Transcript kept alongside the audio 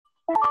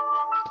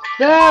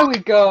There we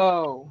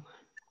go.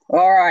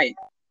 All right.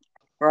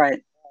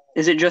 Right.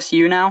 Is it just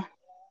you now?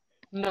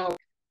 No,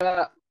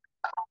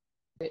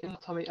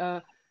 Tommy,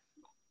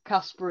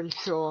 Casper and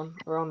Sean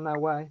are on their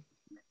way.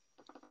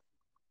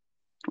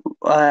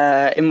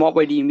 In what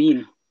way do you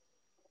mean?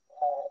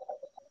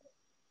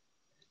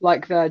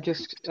 Like they're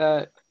just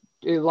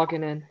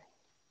logging in.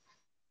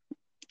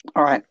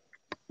 All right.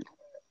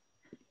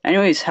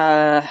 Anyways,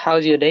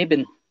 how's your day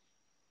been?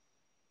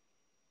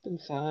 Been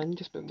fine,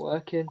 just been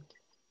working.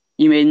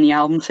 You made any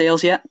album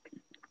sales yet?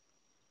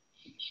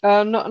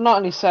 Not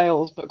any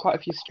sales, but quite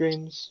a few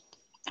streams.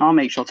 I'll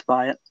make sure to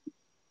buy it.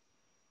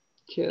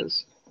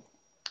 Cheers.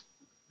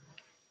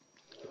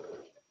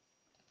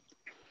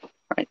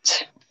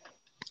 Right.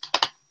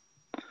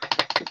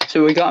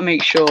 So we gotta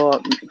make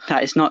sure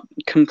that it's not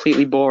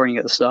completely boring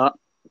at the start.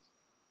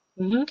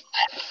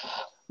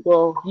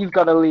 Well, you've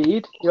got a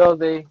lead. You're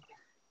the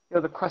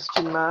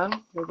question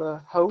man. You're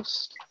the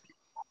host.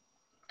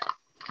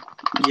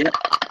 Yep.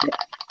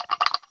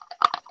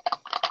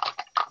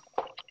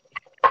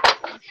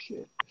 Oh,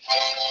 shit.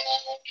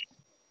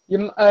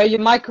 Your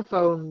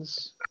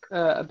microphone's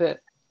a bit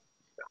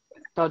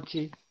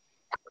dodgy.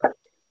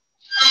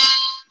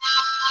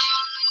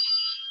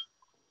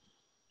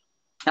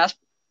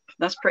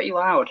 That's pretty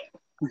loud.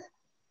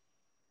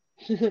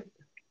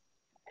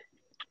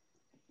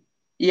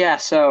 Yeah,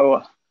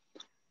 so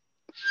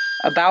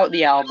about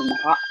the album,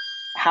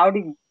 how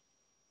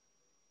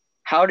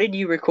did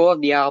you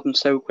record the album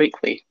so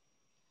quickly?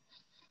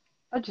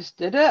 I just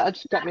did it. I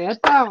just got my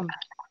head down.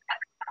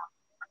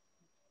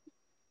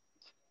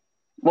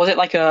 Was it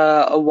like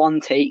a one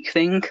take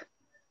thing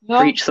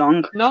for each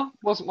song? No,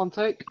 wasn't one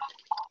take.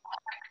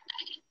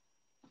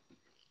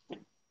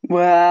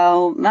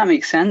 Well, that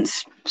makes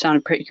sense.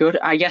 Sounded pretty good.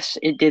 I guess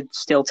it did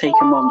still take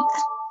a month.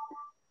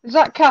 Is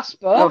that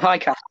Casper? Oh, hi,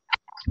 Casper.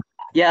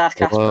 Yeah, that's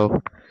Casper.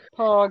 Hello.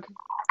 Pog.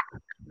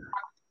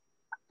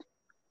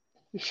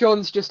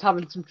 Sean's just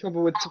having some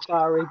trouble with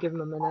Safari. Give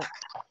him a minute.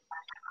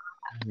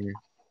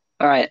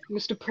 All right.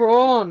 Mr.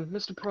 Prawn.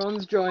 Mr.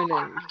 Prawn's joining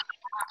us.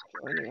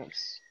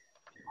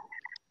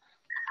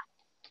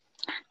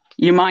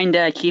 You mind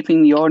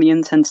keeping the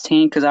audience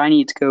entertained? Because I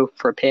need to go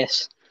for a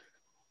piss.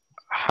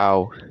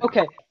 How?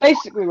 Okay,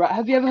 basically, right.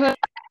 Have you ever heard of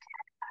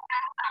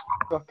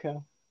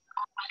trucker?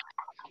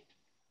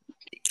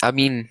 I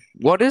mean,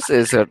 what is it?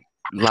 Is it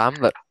lamb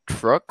that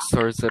trucks,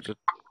 or is it a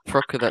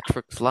trucker that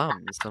trucks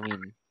lambs? I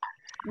mean,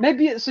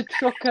 maybe it's a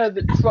trucker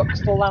that trucks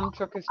the lamb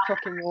truckers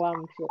trucking the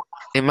lamb truck.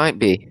 It might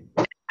be.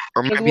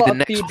 Or There's maybe a lot the of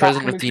next feedback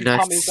president coming of the from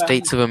United Tommy's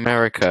States of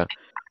America.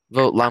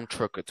 Vote lamb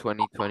trucker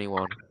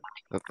 2021.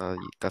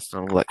 That's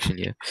not an election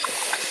year.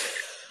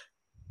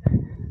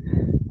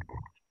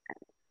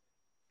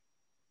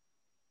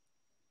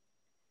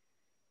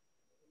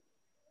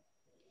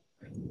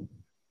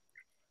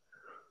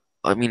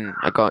 I mean,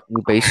 I got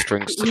new bass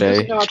strings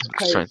today.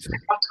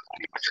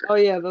 Oh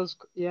yeah, those.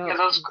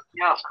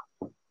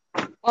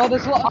 Oh,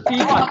 there's a lot of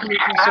feedback coming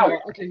from somewhere.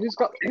 Okay, who's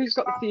got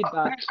the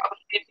feedback?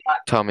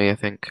 Tommy, I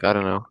think. I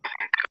don't know.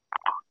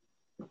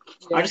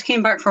 Yeah. I just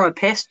came back from a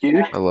piss,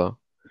 dude. Hello.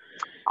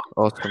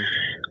 Awesome.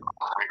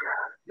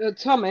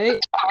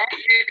 Tommy.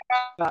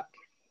 Back.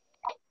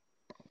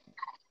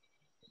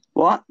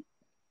 What?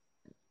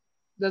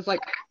 There's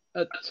like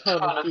a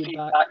ton of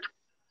feedback.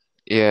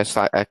 Yeah, it's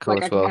like echo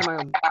as well.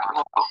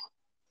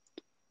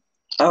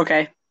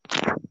 Okay.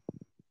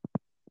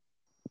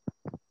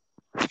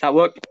 That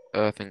work?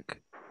 I think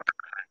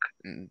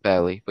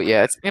barely, but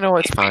yeah, it's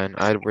fine.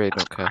 I really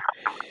don't care.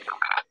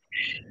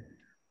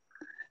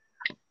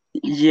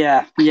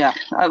 Yeah.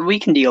 We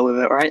can deal with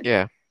it, right?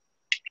 Yeah.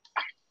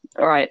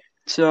 All right.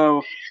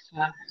 So.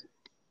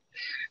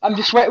 We're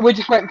just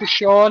waiting for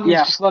Sean. He's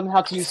just learning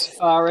how to use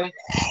Safari.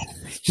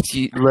 Just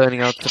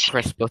learning how to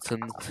press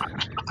buttons.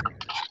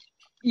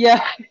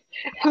 Yeah,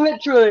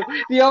 literally.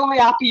 The only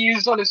app he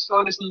uses on his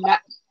phone is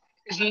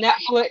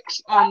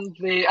Netflix and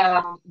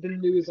the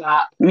news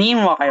app.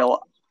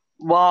 Meanwhile,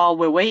 while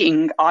we're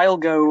waiting, I'll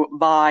go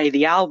buy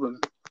the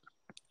album.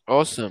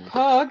 Awesome.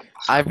 Pug.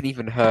 I haven't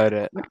even heard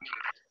it.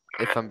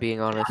 If I'm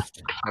being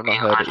honest, I've not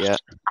heard it yet.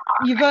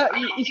 You've heard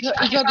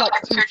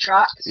like 2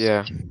 tracks.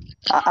 Yeah.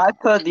 I've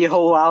heard the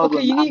whole album.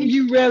 Okay,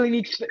 you really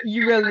need to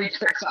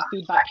fix that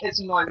feedback. It's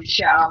annoying the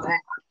shit out of me.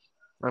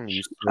 I'm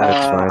used to it.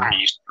 It's fine.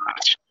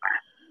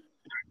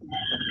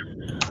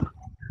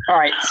 All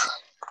right.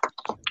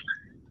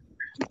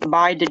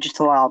 Buy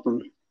digital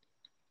album.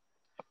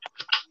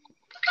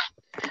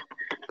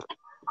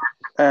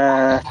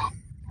 £1.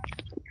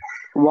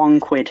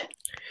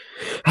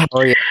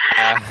 Oh yeah.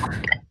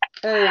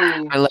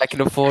 Hey. I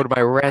can afford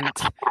my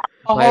rent,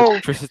 my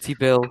electricity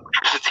bill,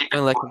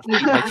 and I can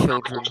feed my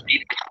children.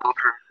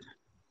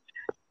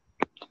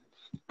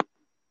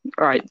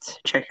 All right,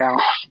 check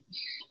out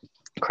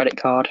credit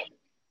card.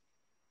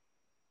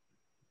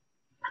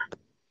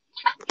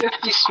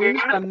 50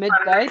 streams by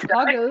midday,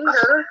 buggers.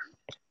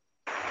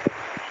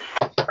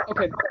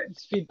 Okay,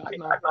 it's feedback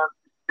now.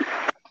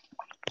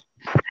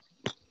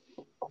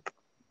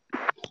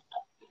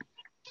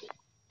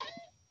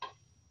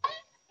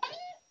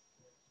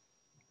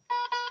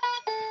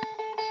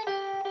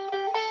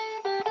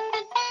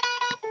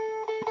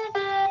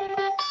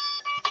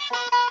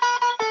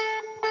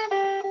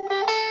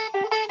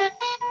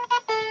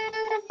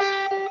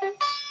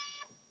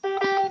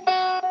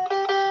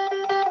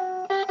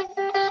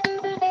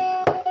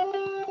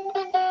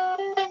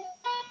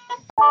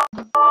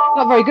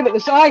 not very good at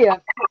this, are you?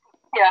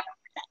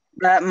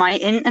 My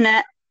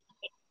internet,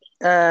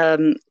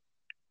 it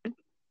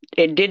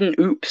didn't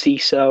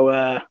oopsie,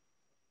 so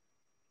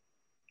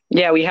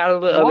yeah, we had a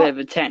little bit of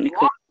a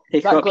technical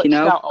That hiccup, glitched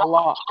out a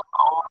lot.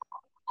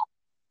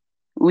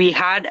 We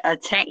had a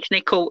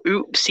technical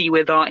oopsie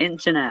with our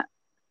internet.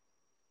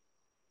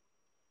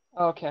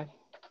 Okay.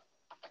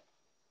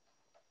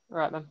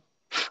 Right then.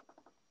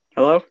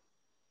 Hello?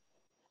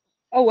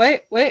 Oh,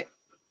 wait.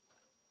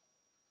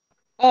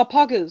 Oh,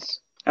 Poggers.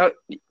 Oh,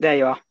 there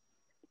you are.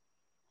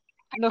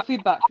 No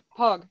feedback.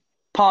 Pog.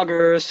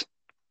 Poggers.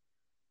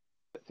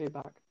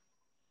 Feedback.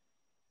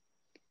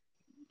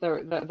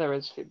 There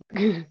is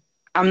feedback.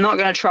 I'm not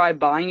going to try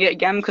buying it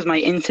again because my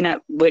internet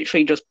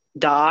literally just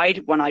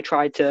died when I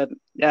tried to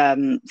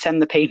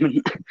send the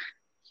payment.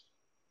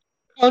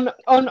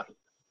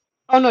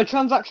 Oh no,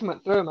 transaction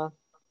went through, man.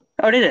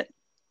 Oh, did it?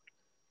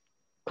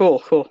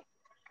 Cool.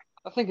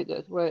 I think it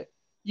did. Wait.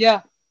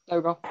 Yeah, there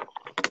we go.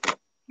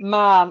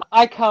 Man,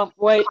 I can't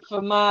wait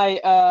for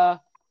my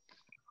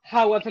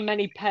however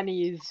many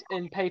pennies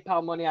in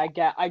PayPal money I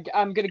get.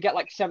 I'm gonna get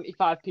like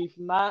 75p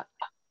from that.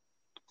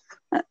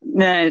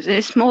 No,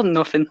 it's more than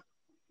nothing.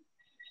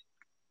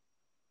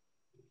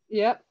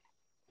 Yep.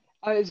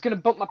 It's gonna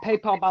bump my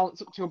PayPal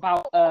balance up to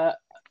about £7.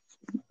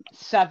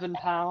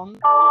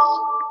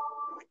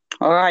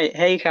 All right,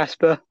 hey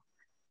Casper.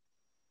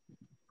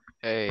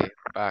 Hey,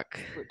 back.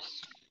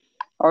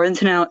 Our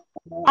internet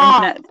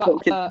But,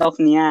 poked itself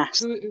in the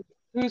ass.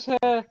 who's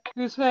here?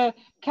 Who's here?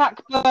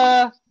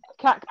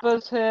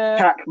 Cacbur's here.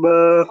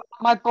 Casper.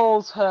 My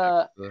balls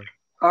hurt.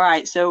 All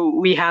right, so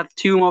we have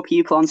 2 more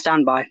people on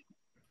standby.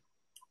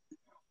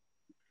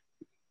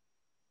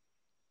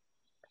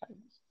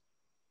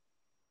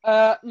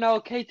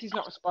 No, Katie's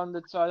not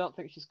responded, so I don't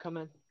think she's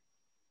coming.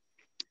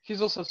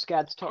 She's also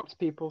scared to talk to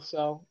people,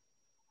 so.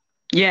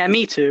 Yeah,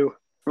 me too.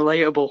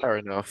 Relatable. Fair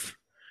enough.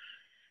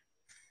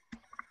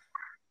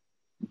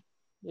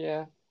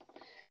 Yeah.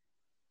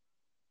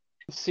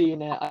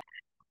 Seeing it.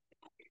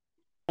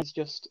 He's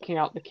just kicking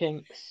out the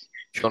kinks.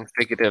 John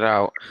figured it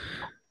out.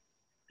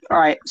 All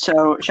right,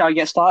 so shall I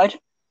get started?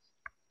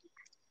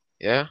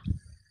 Yeah?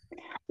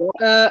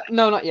 No,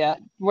 not yet.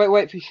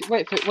 Wait for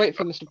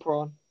Mr.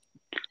 Prawn.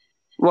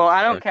 Well,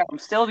 I don't care. I'm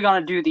still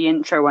gonna do the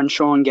intro when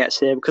Sean gets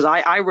here because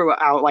I wrote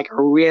out like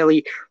a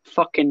really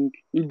fucking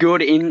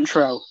good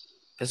intro.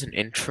 There's an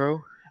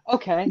intro?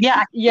 Okay.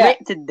 Yeah, I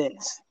scripted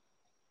this.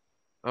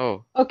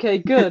 Oh. Okay,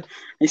 good.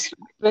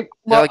 Like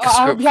a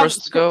script we for haven't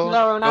us to go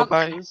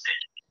by? answers.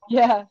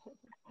 Yeah.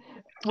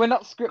 We're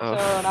not scripting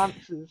our own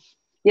answers.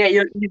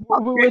 Yeah,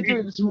 We're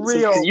doing this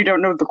real. Because you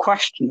don't know the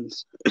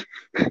questions.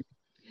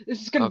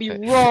 This is gonna be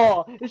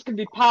raw. This is gonna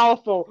be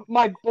powerful.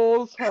 My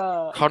balls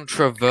hurt.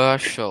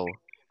 Controversial.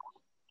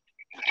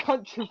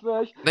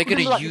 Controversial. They're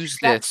gonna Like use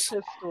Sex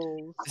this.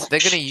 Pistols. They're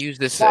gonna use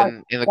this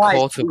Guys, in the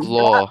court of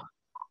law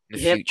in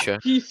the Yep. future.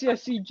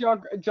 GCSE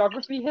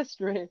geography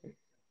history.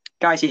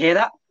 Guys, you hear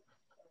that?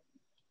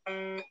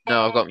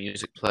 No, I've got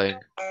music playing.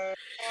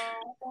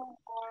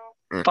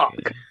 Fuck.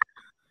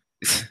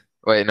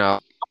 Wait, no.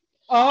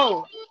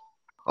 Oh.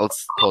 I'll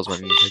pause my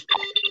music.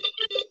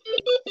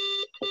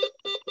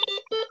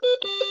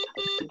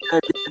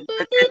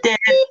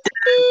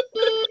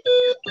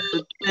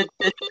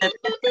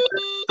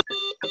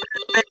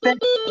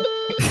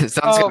 It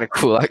sounds kind of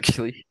cool,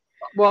 actually.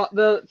 What,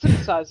 the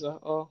synthesizer?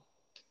 Oh.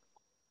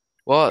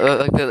 What,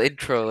 like the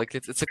intro? Like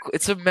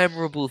it's a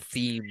memorable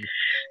theme.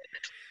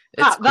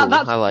 It's cool.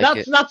 I like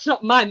it. That's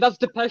not mine. That's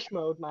Depeche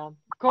Mode, man.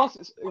 Of course,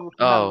 it's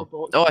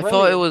memorable. It's I thought it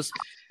brilliant. was.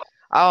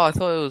 Oh, I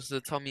thought it was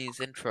Tommy's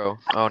intro.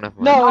 Oh, never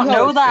mind. No, I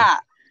know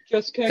that.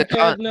 Just can't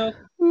get enough.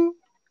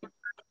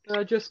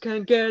 I just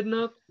can't get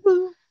enough.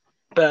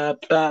 I'm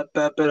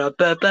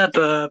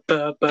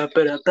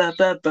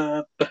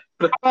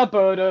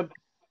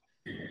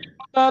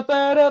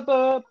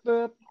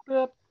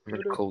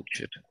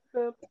Uncultured.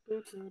 The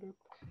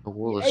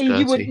wall is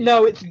You would dirty.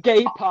 know it's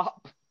gay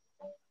pop.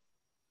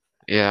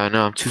 Yeah, I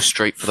know. I'm too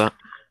straight for that.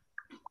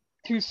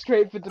 Too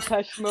straight for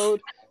Depeche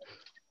Mode.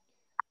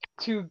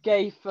 Too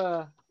gay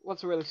for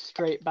what's a really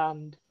straight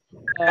band?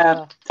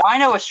 I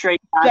know a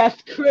straight band.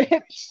 Death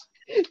Grips.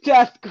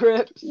 Death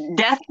Grips.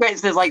 Death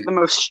Grips is like the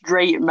most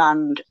straight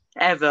band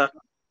ever.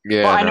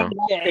 Yeah, but I I know.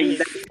 know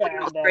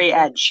they're straight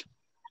edge.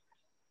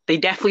 They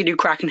definitely do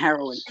crack and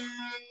heroin.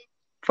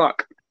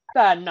 Fuck.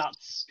 They're not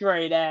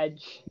straight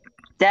edge.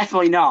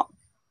 Definitely not.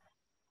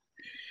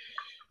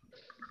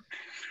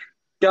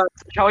 Guys,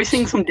 shall we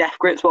sing some Death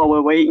Grips while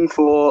we're waiting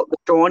for the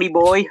Thorny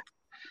Boy?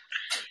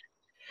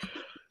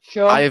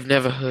 Sure. I have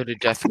never heard a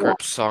Death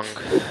Grip song.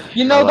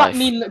 You know in my that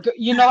life. meme that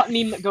you know that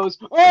meme that goes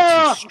like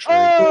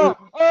that.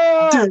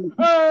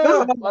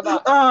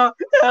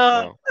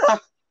 No.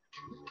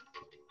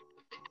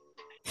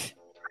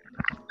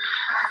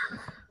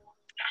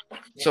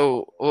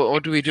 So,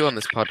 what do we do on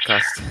this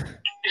podcast?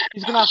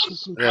 He's gonna ask you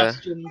some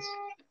questions.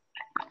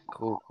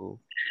 Cool.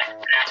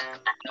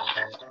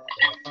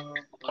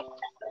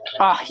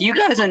 You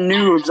guys are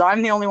noobs.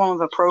 I'm the only one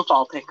with a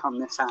profile pic on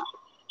this app.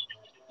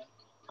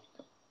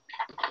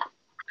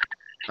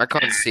 I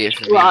can't see it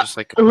from here. Right, Just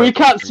like a we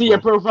purple can't see your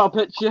symbol. profile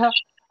picture.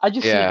 I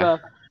just see Yeah. the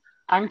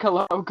anchor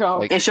logo.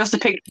 Like, It's just a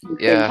picture.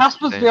 yeah.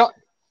 Casper's same.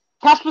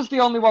 the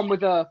only one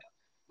with a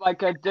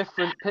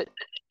different picture.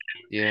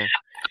 Yeah.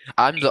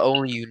 I'm the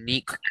only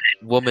unique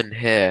woman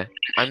here.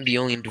 I'm the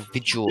only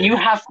individual. You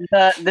have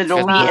the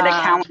deleted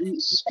account.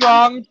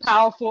 Strong,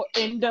 powerful,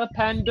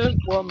 independent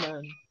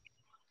woman.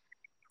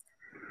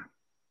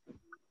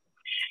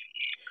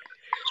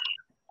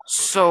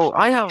 So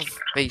I have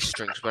bass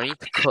strings, but I need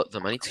to cut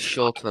them. I need to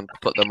shorten them to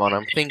put them on.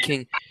 I'm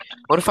thinking,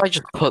 what if I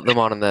just put them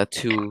on and they're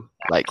too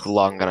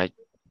long, but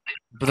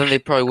then they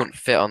probably wouldn't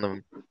fit on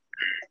them.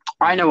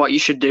 I know what you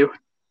should do.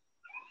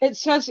 He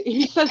says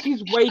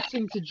he's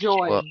waiting to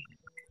join. What?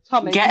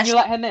 Tommy, can you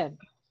let him in?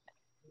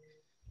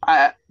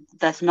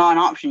 That's not an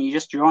option. You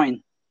just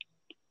join.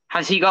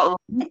 Has he got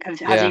the link? Has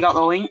he got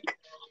the link?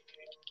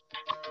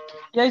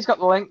 Yeah, he's got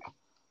the link.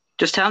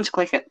 Just tell him to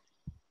click it.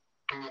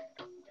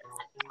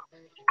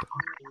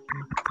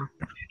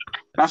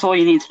 That's all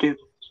you need to do.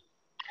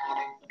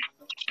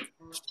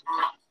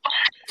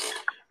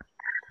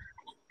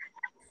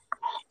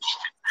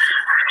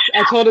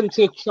 I told him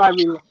to try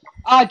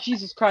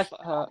Jesus Christ,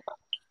 that hurt.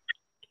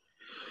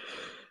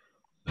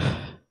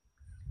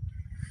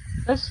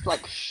 There's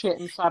shit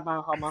inside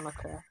my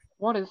harmonica.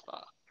 What is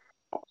that?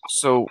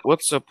 So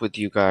what's up with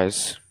you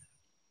guys?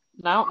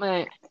 Now,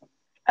 mate.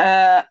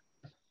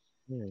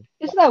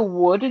 Is there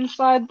wood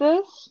inside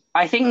this?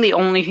 I think the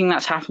only thing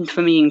that's happened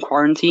for me in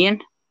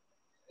quarantine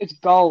It's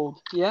gold,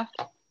 yeah?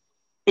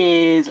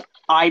 is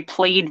I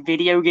played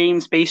video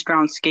games based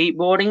around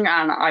skateboarding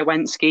and I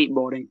went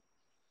skateboarding.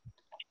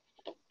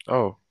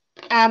 Oh.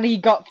 And he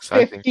got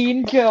Exciting.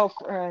 15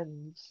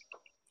 girlfriends.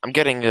 I'm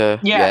getting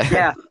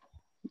Yeah.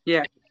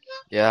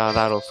 Yeah,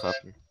 that also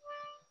happened.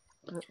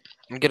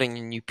 I'm getting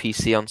a new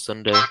PC on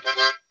Sunday.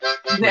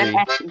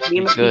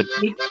 Good.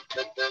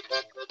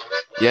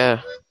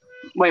 Yeah.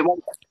 Wait, what?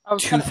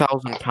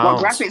 £2,000.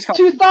 What graphics card?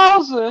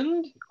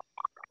 2,000?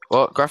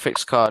 What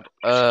graphics card?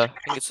 I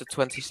think it's a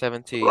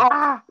 2070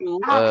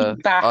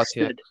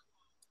 Bastard.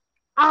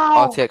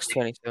 RTX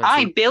 2070.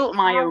 I built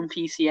my own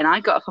PC and I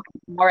got a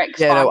fucking RX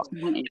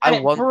 570. I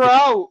Ow.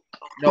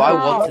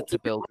 wanted to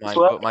build mine,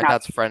 but my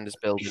dad's friend is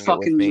building You it with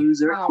fucking me.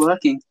 loser, it's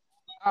working.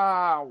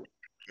 Ow.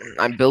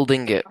 I'm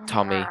building it,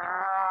 Tommy. Are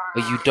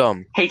you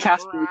dumb? Hey,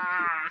 Casper,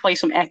 play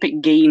some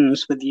epic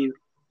games with you.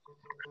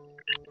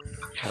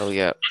 Hell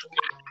yeah.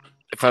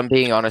 If I'm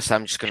being honest,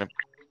 I'm just gonna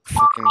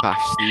fucking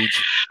bash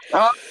Siege.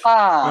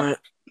 Sean,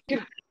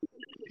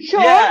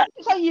 Yeah.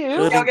 is that you?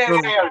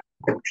 Okay.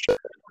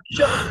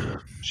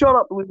 Shut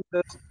up,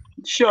 loser.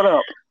 Shut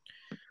up.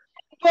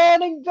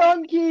 Burning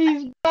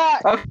Donkey's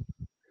back! Okay.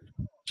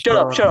 Shut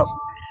up.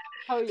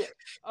 Oh, yeah.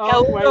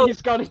 Oh, wait,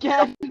 he's gone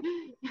again.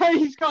 Hey,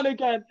 he's gone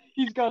again.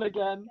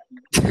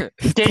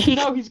 Did he?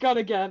 No, he's gone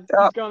again.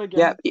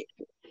 Yeah.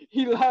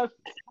 He left.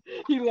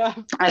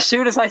 As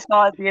soon as I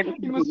started the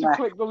interview, He must have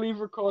clicked the leave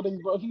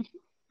recording button.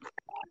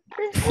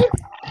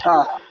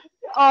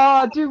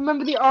 Do you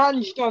remember the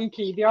Orange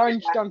Donkey? The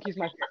Orange Donkey's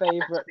my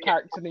favourite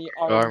character in the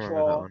Orange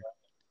Law.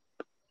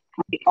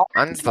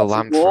 And the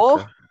lamp Law?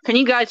 trucker. Can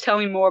you guys tell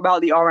me more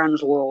about the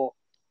Orange Law?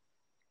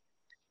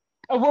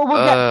 We'll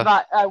get to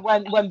that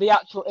when the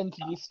actual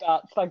interview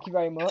starts. Thank you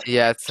very much.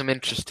 Yeah, it's some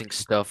interesting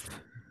stuff.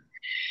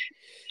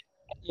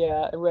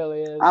 Yeah, it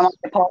really is. I'm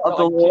a part of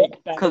the law,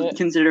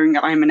 considering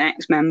I'm an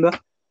ex-member.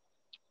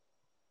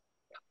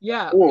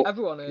 Yeah, Ooh.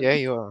 everyone is. Yeah,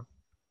 you are.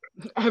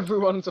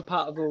 Everyone's a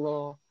part of the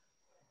law.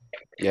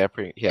 Yeah,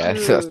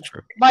 that's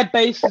true. My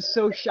base is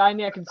so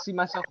shiny I can see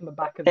myself in the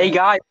back of it. Hey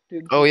guys.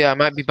 Dude, Oh yeah, I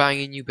might be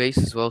buying a new base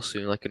as well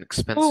soon, like an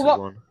expensive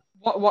one.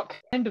 What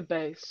kind of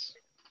base?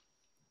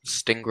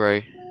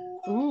 Stingray.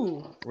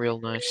 Ooh. Real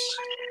nice.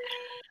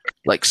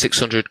 Like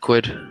 600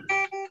 quid.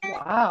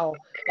 Wow.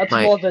 That's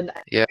more than...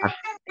 Yeah.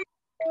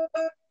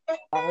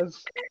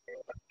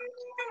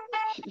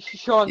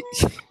 Sean.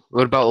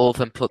 What about all of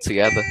them put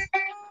together?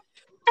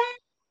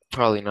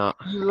 Probably not.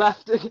 You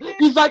left it.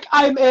 He's like,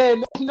 I'm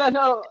in.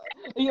 No.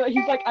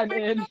 He's like, I'm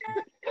in.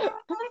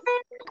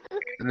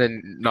 And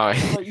then, no.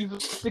 Like, you've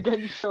left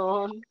again,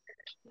 Sean.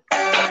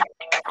 I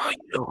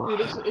know.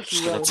 Dude, it's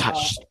Just really an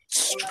attached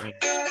string.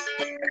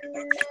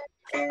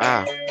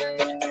 Ah.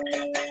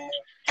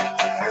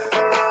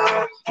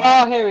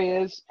 Oh, here he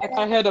is.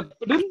 I heard a...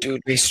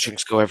 Dude, these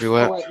strings go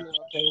everywhere. Oh, wait, no, okay,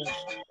 yeah.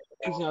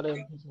 He's not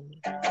in.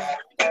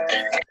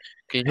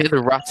 Can you hear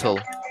the rattle?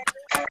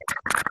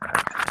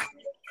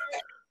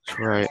 That's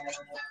right.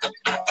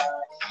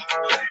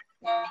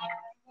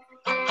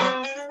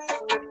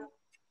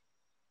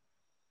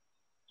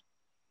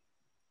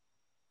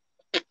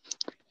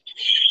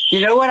 You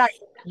know what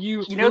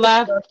You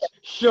left,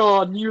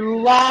 Sean.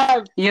 You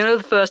left. You know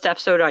the first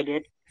episode I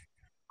did?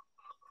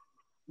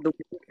 The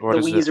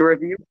Weezer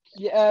review?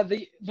 Yeah,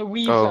 the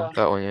Weezer. Oh,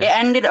 that one, It yeah.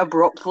 ended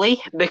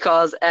abruptly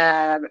because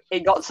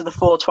it got to the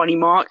 420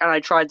 mark and I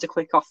tried to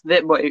click off of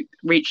it, but it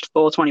reached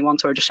 421,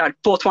 so I just shouted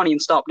 420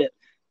 and stopped it.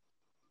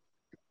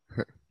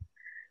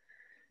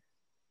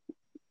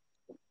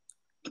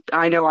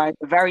 I know, I'm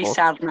a very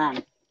sad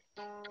man.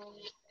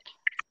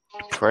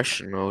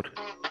 suppression mode.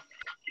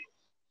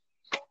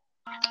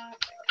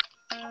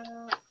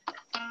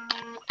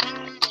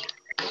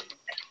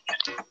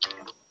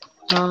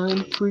 I'm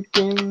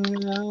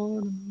freaking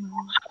out.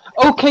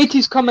 Oh,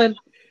 Katie's coming.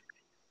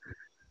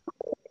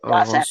 Oh,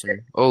 That's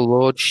awesome. Oh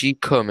Lord, she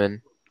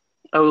coming.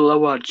 Oh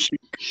Lord.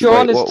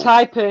 Sean Wait, is what-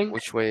 typing.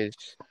 Which way is?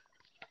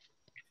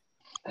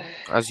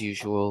 As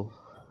usual.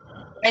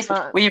 Guys,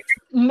 Uh, we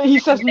He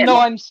says, no,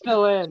 I'm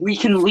still in. we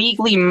can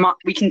legally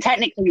we can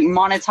technically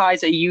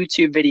monetize a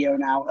YouTube video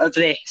now of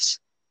this.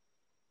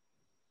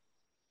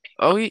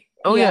 Oh,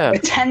 oh Yeah. yeah. We're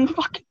 10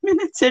 fucking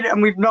minutes in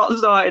and we've not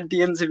started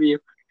the interview.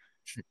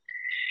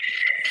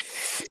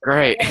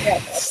 Great.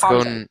 It's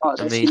going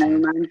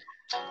amazing.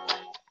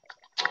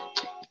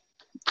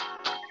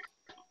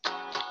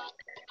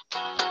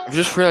 I've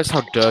just realized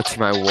how dirty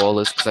my wall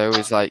is because I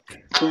always like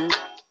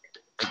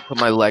put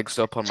my legs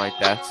up on my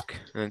desk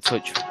and then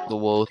touch the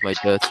wall with my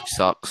dirty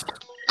socks.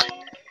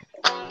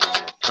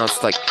 Now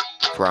it's like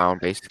brown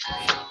basically.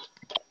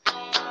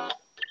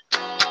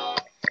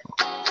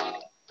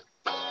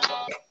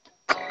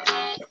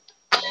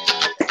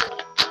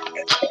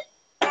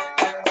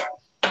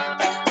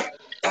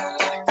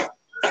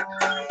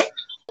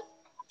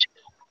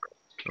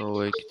 Oh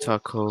wait, guitar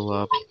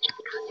collab.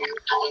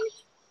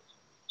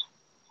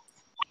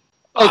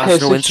 Okay,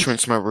 There's no so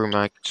instruments in my room.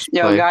 I can just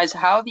Yo, play. guys,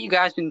 how have you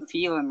guys been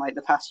feeling like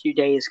the past few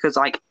days? Because,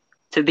 like,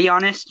 to be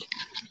honest,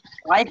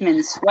 I've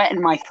been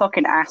sweating my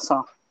fucking ass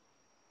off.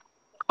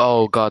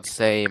 Oh god,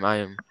 same. I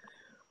am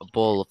a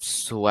ball of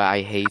sweat.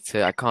 I hate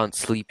it. I can't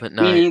sleep at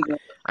Me night. neither.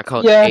 I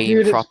can't yeah, aim dude,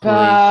 it's properly.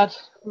 bad.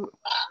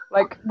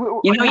 Like,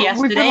 You know, we've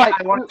yesterday been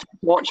like, I wanted to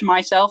watch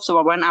myself, so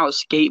I went out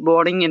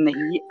skateboarding in the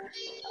heat.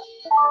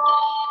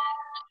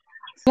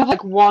 we have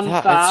like one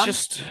It's fan,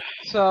 just.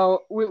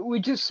 so we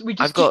just I've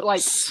keep got.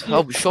 like.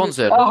 Oh, Sean's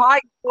in. Oh, hi,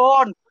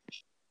 Sean!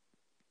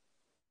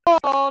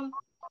 On.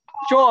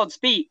 Sean,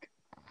 speak!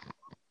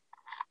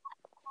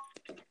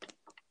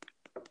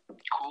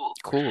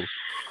 Cool.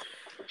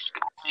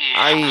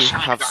 I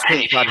have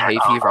such bad hay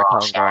fever. I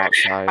can't go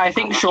outside. I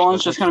think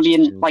Sean's just gonna be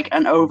in, like,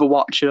 an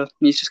Overwatcher.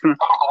 He's just gonna...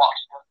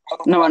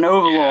 No, an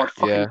Overlord.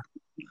 Yeah.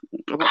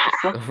 What the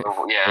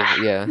fuck?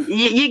 Yeah.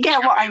 You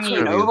get what I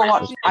mean, gonna be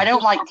Overwatch. I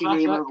don't like to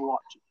game Overwatch.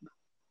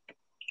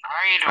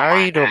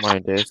 I don't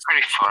mind it.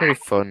 It's pretty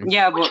fun.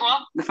 Yeah, but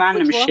the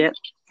fandom Which is one? shit.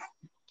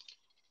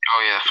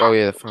 Oh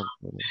yeah, the fun.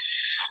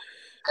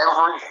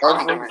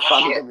 Every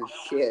fandom is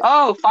shit.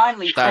 Oh,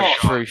 finally, That's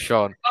talk. true,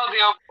 Sean.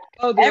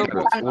 Oh, the Every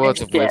Overwatch. fandom Words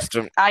is of shit.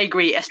 wisdom. I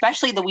agree,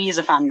 especially the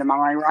Weezer fandom, am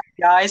I right,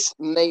 guys?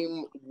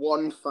 Name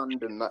one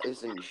fandom that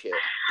isn't shit.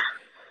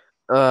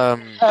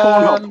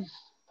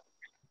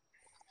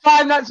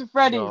 Five Nights at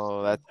Freddy's.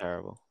 No, that's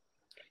terrible.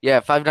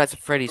 Yeah, Five Nights at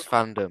Freddy's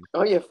fandom.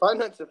 Oh yeah, Five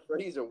Nights at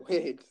Freddy's are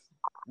weird.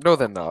 No,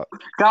 they're not.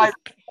 Guys,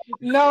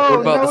 No,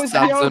 What about no, the it's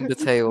Sans the only,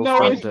 Undertale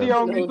no, it's fandom? the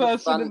only No, the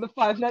person fan- in the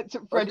Five Nights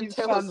at Freddy's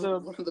Undertale is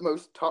fandom. one of the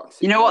most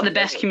toxic. you know what the ones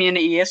best ever.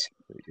 community is?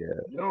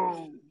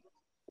 No.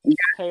 Yeah.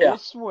 Taylor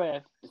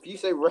Swift. If you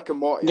say Rick and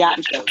Morty, Yeah.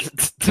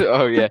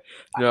 Oh yeah.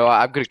 No,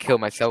 I'm gonna kill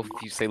myself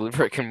if you say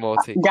Rick and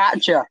Morty.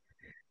 Gotcha.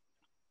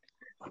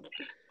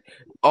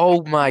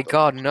 Oh my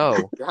god,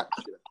 no. Gotcha.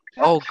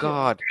 Oh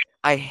god.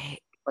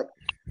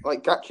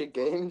 Like gotcha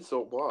games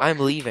or what? I'm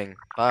leaving.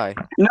 Bye.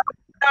 No,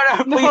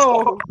 please.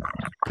 No.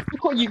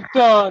 Look what you've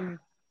done.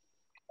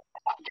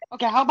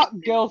 Okay, how about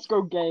Girls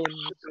Go Games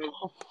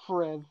or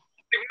Friv?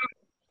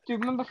 Do you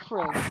remember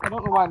Friv? I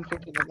don't know why I'm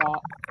thinking of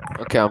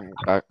that. Okay, I'm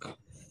back.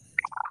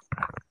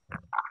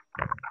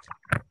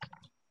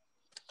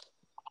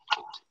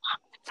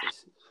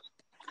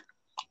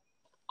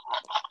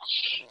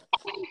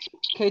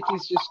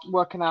 Katie's just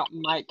working out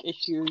mic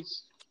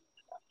issues.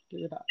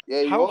 Do that.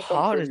 Yeah, you How all sound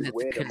hard is pretty it to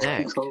weird,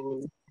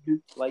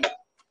 connect? Like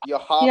you're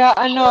half. Yeah,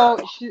 I know.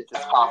 She,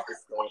 Just half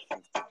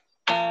distortion.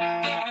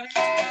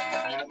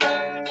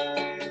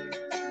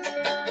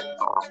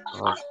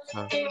 Oh,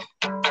 no.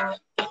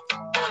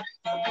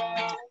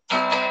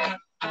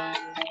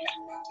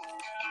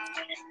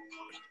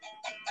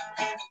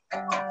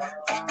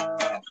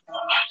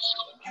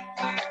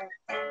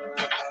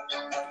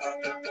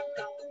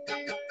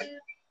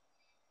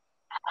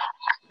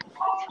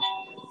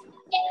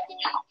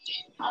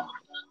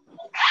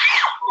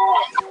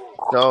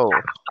 So,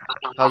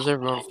 how's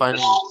everyone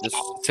finding this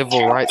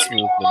civil rights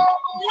movement?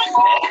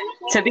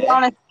 To be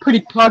honest,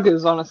 pretty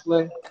pluggers,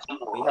 honestly.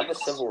 We have a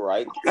civil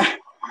rights.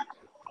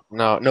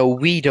 No,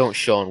 we don't,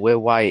 Sean. We're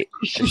white.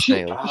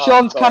 Snail.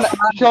 Sean's kind of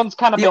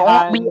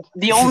behind.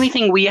 the only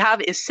thing we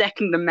have is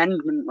Second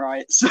Amendment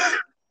rights.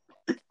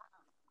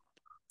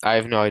 I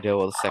have no idea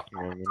what the Second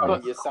Amendment I is.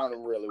 mean, you're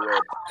sounding really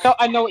weird. No,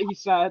 I know what he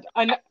said.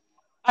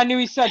 I knew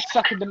he said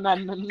Second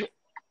Amendment.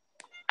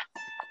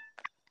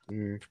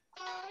 Mm.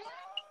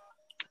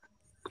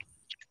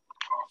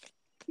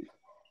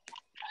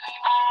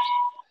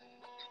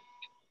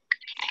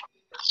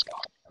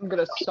 I'm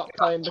gonna stop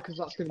playing because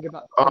that's gonna get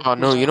back. Oh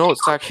no, you know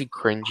what's actually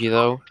cringy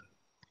though?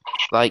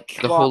 Like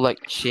the What? whole like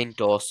Shane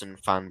Dawson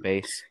fan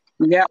base.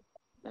 Yeah.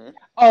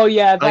 Oh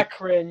yeah, that Like,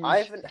 cringe.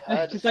 I haven't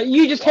heard. Just like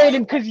you just hate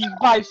him because he's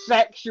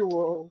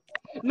bisexual.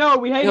 No,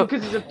 we hate No. him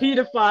because he's a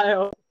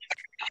paedophile.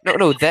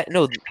 No.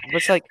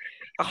 It's like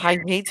I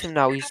hate him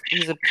now. He's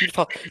a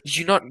pedophile. Did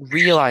you not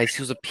realize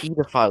he was a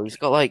pedophile? He's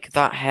got like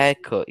that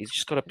haircut. He's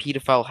just got a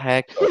pedophile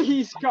haircut.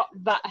 He's got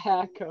that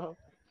haircut.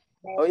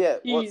 Oh yeah,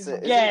 what's He's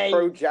it? gay. Isn't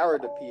Pro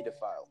Jared a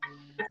paedophile?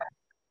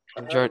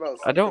 I heard about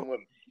I don't- something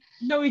with-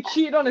 No, he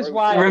cheated on his Pro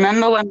wife. Jared.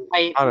 Remember when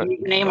my I don't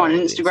name know on what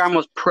it is. Instagram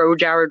was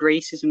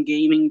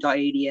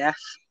projaredracismgaming.adf?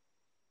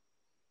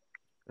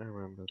 I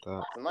remember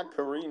that. Isn't that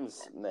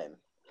Kareem's name?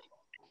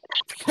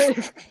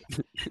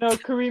 No,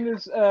 Kareem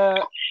is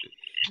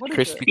what is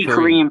Crispy it?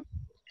 Kareem.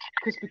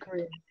 Krispy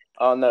Kreme.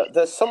 Oh no,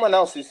 there's someone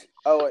else who's.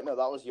 Oh wait, no,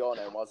 that was your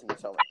name, wasn't it,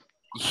 Tommy?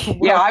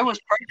 Yeah, I was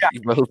Pro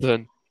Well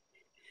done.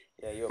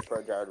 Yeah, you're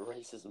Pro Jared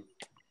racism.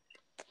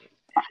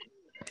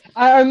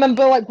 I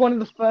remember like one of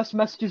the first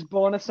messages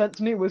Borna sent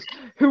to me was,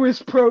 "Who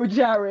is Pro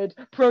Jared?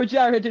 Pro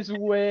Jared is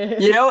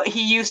weird." You know,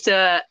 he used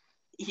to.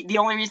 The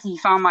only reason he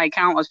found my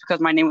account was because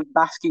my name was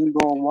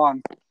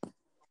Basketball1.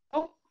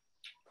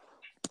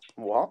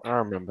 What? I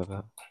remember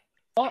that.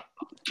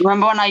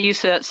 Remember when I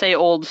used to say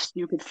all the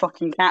stupid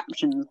fucking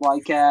captions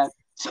like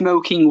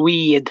smoking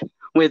weed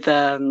with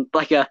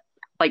like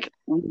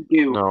we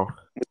do. No.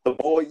 The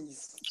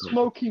boys.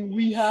 Smoking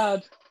we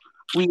had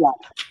We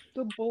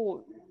the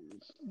boys.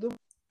 The...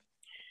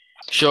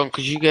 Sean,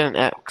 could you get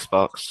an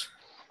Xbox?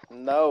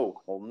 No,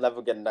 we'll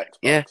never get an Xbox.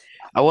 Yeah.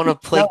 I want to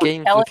play No,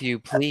 games tell- with you,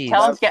 please.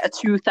 tell him to get a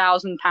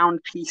 £2,000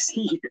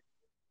 PC.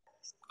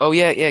 Oh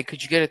yeah.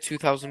 Could you get a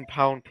 £2,000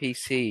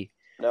 PC?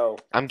 No.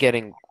 I'm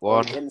getting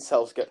one. Only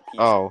incels get PC.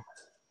 Oh.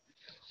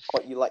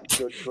 What, you like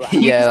good grass?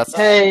 Yeah, that's-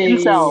 Hey,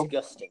 Incel.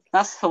 Disgusting.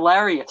 That's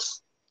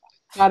hilarious.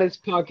 that is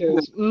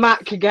poggers.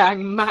 Mac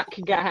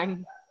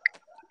gang.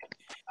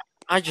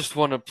 I just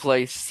want to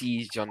play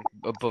Siege on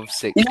above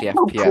 60 You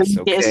know, FPS,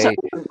 it's okay?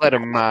 Let a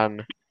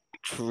man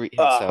treat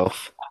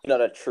himself. You're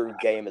not a true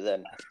gamer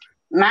then.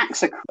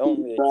 Max,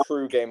 Only a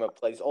true gamer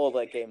plays all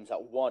their games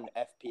at 1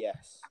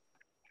 FPS.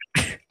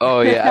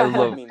 Oh yeah, I That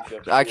love. Means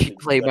you're I can really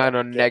play good mine at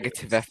on games.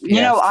 negative FPS.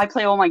 you know, I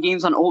play all my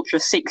games on ultra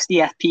 60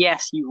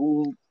 FPS.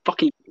 You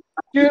fucking.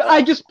 Dude,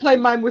 I just play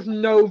mine with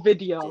no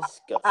video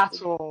Disgusting.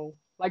 at all.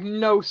 Like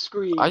no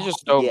screen. I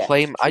just don't Yeah,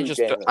 play. I true just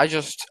gamer. I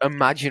just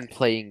imagine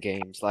playing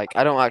games. Like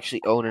I don't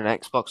actually own an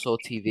Xbox or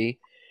TV.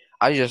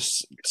 I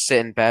just sit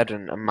in bed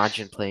and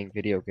imagine playing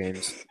video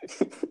games.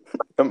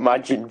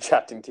 Imagine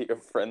chatting to your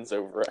friends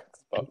over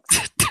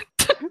Xbox.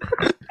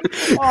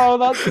 Oh,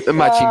 that's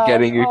Imagine sad.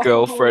 getting a Oh.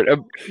 girlfriend.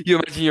 You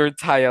imagine your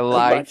entire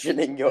life.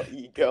 Imagining your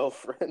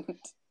e-girlfriend.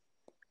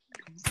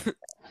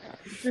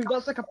 Dude,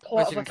 that's like a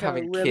plot of Imagine like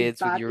having a really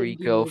kids with bad your indie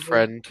movie.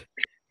 girlfriend.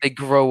 They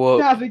grow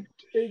up. Having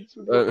kids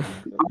with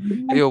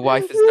Your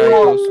wife is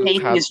diagnosed with Katie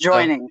is cancer.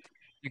 joining.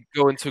 You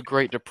go into a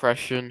Great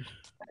Depression.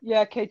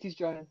 Yeah, Katie's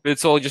joining.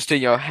 It's all just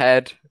in your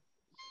head.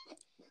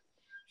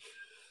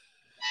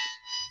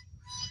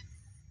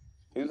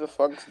 Who the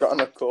fuck's got an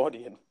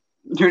accordion?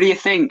 Who do you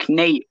think,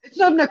 Nate? It's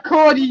not an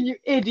accordion, you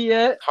idiot.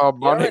 Yeah, it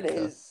Harmonica.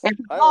 is.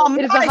 It's I a own-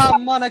 It is a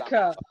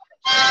harmonica.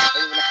 I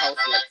live in a house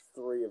with like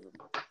 3 of them.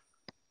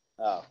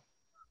 Oh.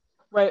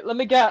 Wait, let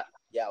me get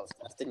Yeah, I was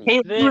testing you.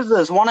 Hey, This-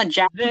 losers, want to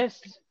jam?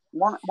 this.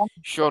 One,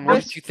 Sean, what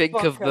This did you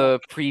think of fucker. the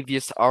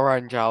previous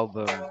Oranj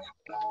album?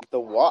 The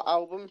what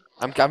album?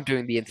 I'm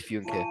doing the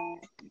interviewing here.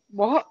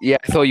 What? Yeah,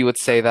 I thought you would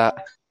say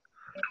that.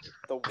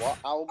 The what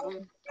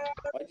album?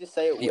 Why'd you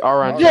say it? The with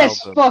Oranj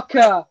This album.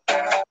 fucker.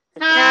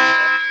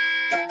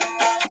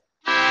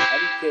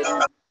 I'm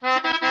kidding.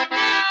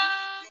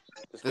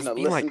 Just There's gonna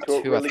been, listen like, to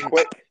it two, I really think.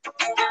 quick.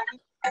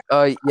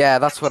 Yeah,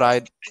 that's what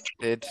I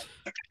did.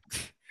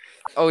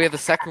 Oh yeah, the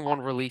second one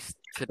released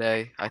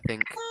today, I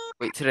think.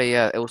 Wait, today?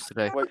 Yeah, it was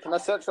today. Wait, can I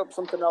search up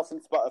something else in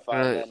Spotify?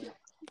 And then...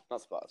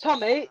 Not Spotify.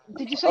 Tommy,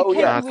 did you say Oh, Katie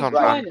yeah, It's was on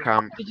right. joining?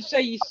 Bandcamp. Did you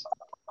say you?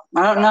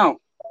 I don't know.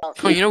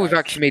 Oh, you know we've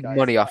actually made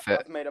money off it.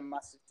 I've made a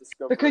massive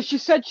discovery. Because she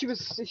said she was.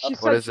 She What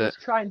said is she was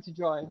it? trying to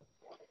join.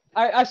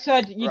 I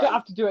said you Right. don't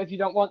have to do it if you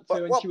don't want to,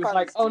 But and what she was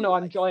like, bands "Oh do no, you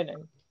I'm like?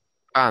 joining."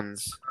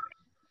 Bands.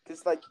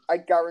 Because, like, I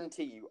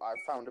guarantee you, I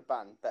found a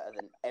band better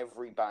than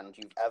every band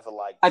you've ever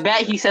liked. I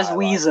bet in he your says entire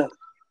life. Weezer.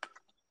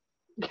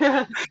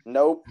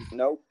 Nope. Who?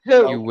 No,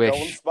 You Go wish.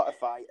 on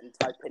Spotify and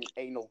type in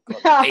anal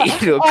cunt.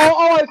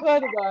 Oh, I've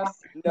heard of that.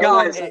 No,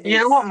 Guys, it you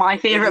know is- what my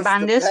it favourite is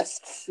band the is?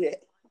 best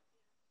shit.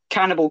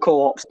 Cannibal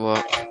Corpse.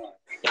 What?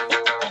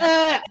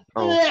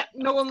 Oh.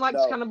 No one likes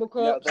No, Cannibal No,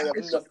 Corpse. they have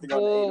It's nothing on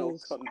anal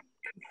balls. cunt.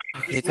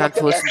 Okay, Just time look to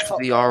at listen their to top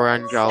the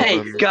five. Oranj Hey,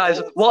 album.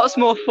 guys, what's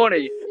more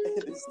funny?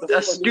 It is the A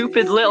funniest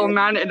stupid little thing.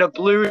 man in a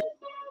blue.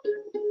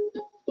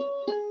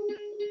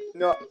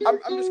 No, I'm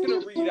just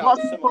gonna read out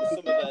What's some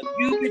of their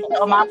Stupid top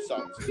little 5 man.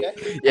 songs,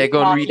 okay? Yeah,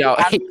 go and read out.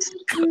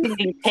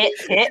 Singing Hip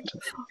Hip,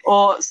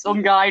 or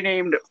some guy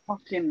named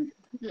fucking,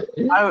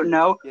 I don't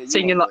know, Yeah, you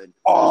singing know like, it.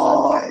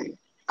 I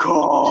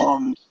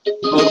come.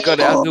 Oh god,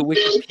 it has a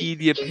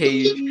Wikipedia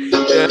page.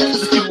 It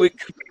has a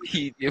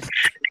Wikipedia.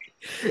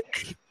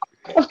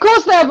 Of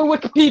course, they have a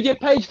Wikipedia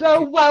page. They're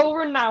a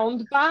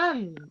well-renowned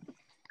band.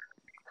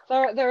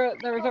 They're a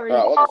very.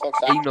 Right, what the fuck's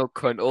that? Anal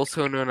Cunt,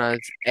 also known as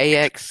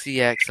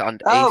AXCX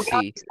and Oh, AC,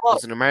 guys, look.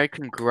 was an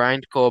American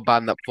grindcore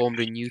band that formed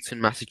in Newton,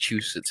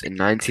 Massachusetts in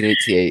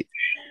 1988.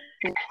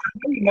 You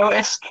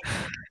noticed?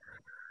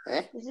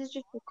 Eh? This is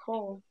just a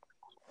call.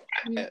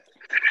 That's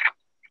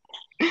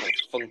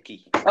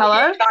funky.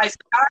 Hello? Guys,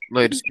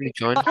 Lloyd, can you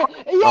join? Yeah,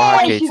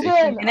 hi, she's Katie.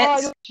 in.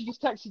 Minutes. Oh, she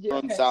just texted you.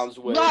 Run Okay. sounds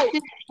weird. Right,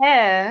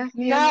 Hair.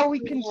 now we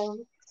can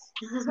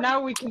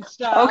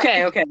start.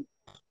 okay.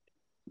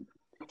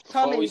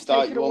 Before Tommy, we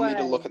start, take it you want me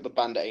away. to look at the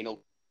band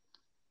Anal?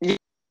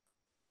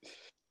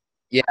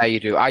 Yeah, you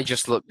do. I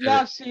just looked Yeah, at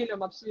it. I've seen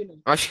him. I'm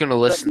actually gonna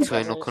listen to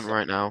Yeah, Anal Cunt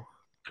right now.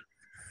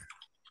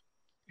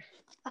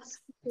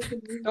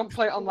 Don't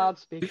play it on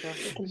loudspeaker.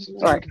 So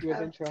Right. we can do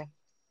an intro.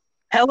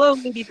 Hello,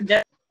 ladies and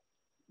gentlemen.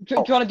 Do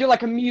you want to do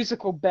like a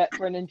musical bit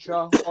for an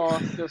intro, or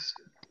just?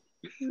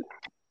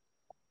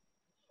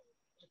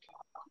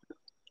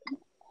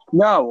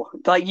 No,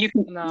 like you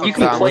can No. you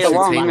can Okay, I'm play listening to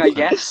along, Anal I Cunt.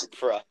 guess.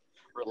 For a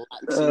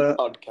relaxing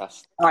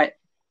podcast. All right.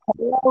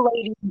 Hello,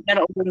 ladies and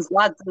gentlemen,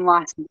 lads and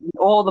lasses, and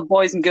all the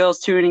boys and girls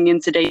tuning in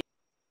today.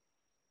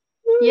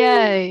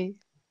 Yay.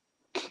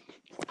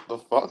 What the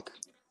fuck?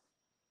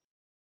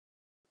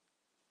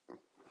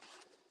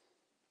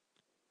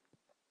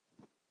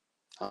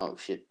 Oh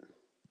shit.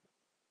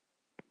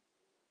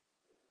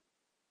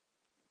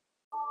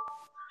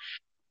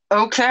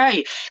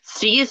 Okay,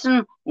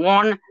 season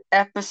 1,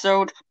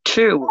 episode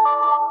 2.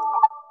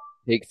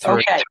 Take 3.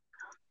 Okay.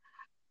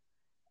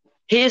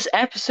 Here's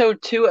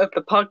episode 2 of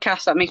the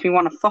podcast that makes me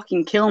want to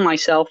fucking kill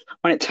myself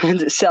when it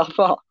turns itself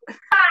off.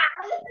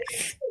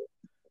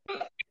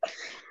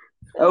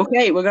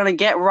 Okay, we're gonna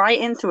get right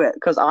into it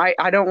because I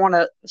don't want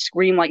to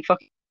scream like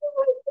fucking.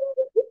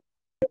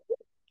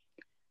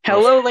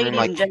 Hello, ladies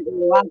and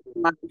gentlemen, lads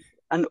and lasses,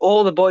 and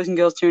all the boys and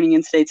girls tuning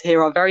in today to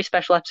hear our very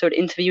special episode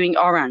interviewing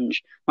Oranj.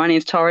 My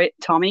name's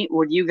Tommy.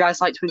 Would you guys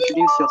like to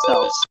introduce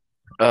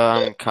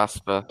yourselves?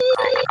 Casper.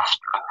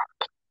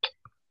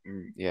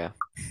 Yeah.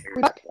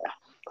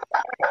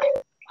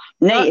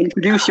 Nate,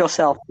 introduce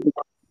yourself.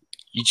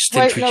 You just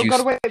Wait, no, introduced.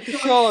 gotta wait for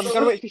Sean.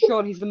 Gotta wait for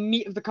Sean. He's the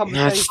meat of the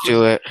conversation. Let's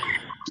do it.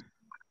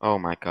 Oh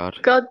my god.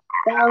 God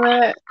damn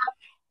it.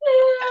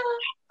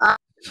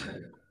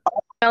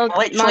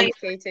 Literally-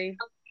 Katie.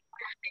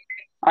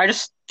 I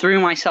just threw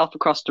myself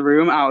across the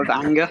room out of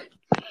anger.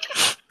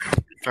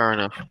 Fair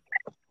enough.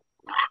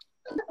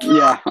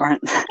 Yeah, alright.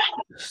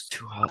 It's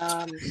too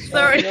hot.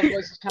 Sorry. Your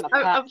voice is kind of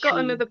I've got patchy.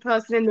 another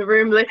person in the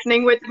room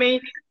listening with me.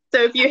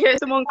 So if you hear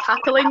someone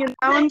cackling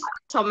around,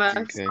 Thomas.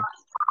 Okay.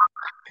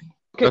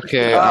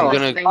 Okay, Oh. I'm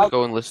gonna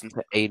go and listen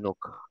to Anal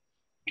Cunt.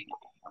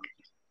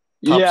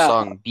 Top Yeah.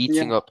 song,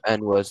 Beating Up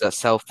N-Words, that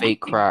Self Fake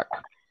Crack.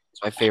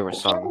 It's my favorite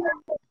song.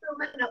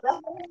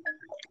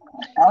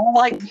 I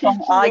like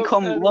I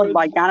Come Blood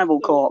by Cannibal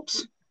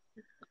Corpse.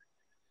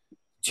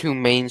 Too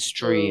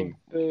mainstream.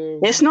 Boom.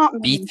 It's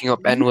not. Beating Up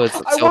N-Words,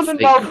 that I Self want to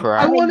Fake know. I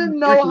Crack. want to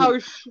know how.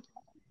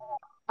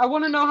 I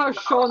want to know how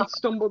Sean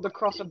stumbled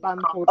across a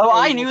band called. Oh,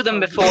 I Anal knew them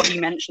Cunt. before he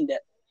mentioned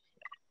it.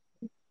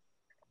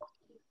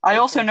 I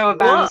also know of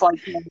bands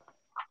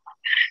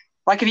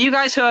like have you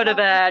guys heard of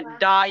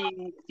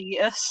Dying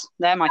Fetus?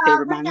 They're my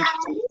favorite band. I've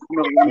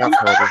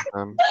heard of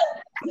them.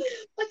 Oh,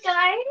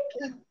 Okay.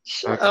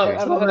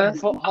 Ever heard of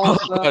Butthole Oh,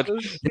 God.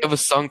 Surfers? They have a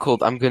song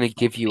called I'm Gonna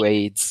Give You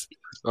AIDS.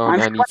 Oh, I'm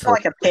no, I need fucking to.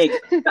 like a pig.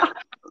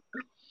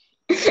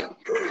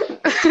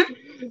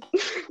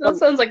 That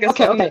sounds like a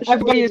Okay, song. okay.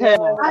 Everybody is here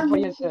now.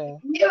 Everybody is here.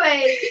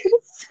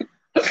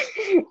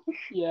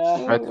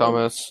 Yeah. Hi,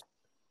 Thomas.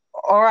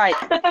 Alright.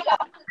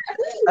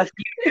 A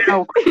few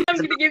know I'm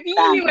gonna give you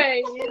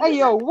a. Hey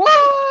yo,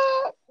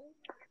 what?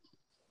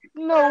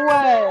 No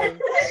way.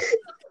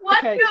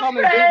 Okay,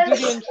 Tommy, do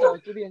the intro.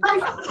 Do the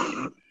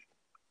intro.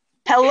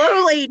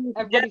 hello, ladies and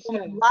Everybody's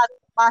gentlemen, here. lads,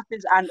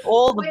 lasses, and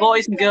all the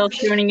boys and girls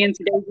tuning in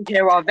today to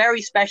hear our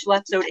very special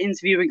episode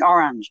interviewing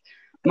Oranj.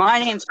 My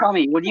name's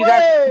Tommy. Would you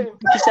guys Hey!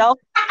 introduce yourself?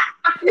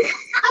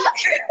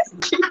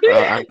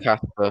 I'm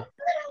Casper.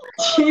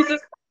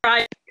 Jesus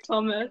Christ,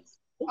 Thomas.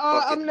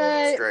 I'm Fucking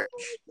Nate. stretch.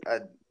 I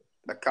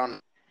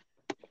can't.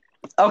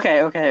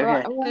 Okay.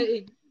 Right,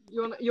 Katie,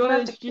 you wanna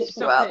introduce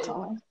yourself, Katie?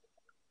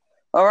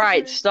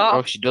 Alright, start Oh,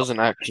 off she doesn't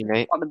actually,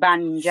 mate. about the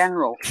band in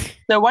general.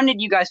 So when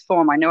did you guys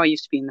form? I know I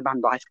used to be in the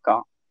band, but I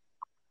forgot.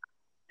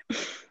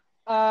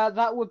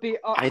 That would be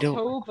I don't-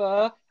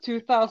 October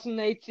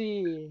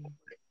 2018.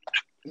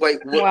 Wait,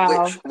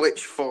 Wow.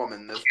 which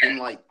foreman? There's been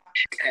like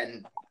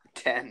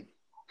 10.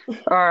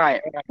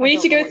 Alright. We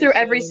need to don't know go what through you're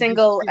every saying.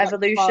 single He's, like, far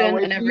evolution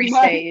away and from every you,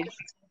 man. stage.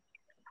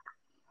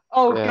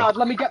 Oh Yeah. God,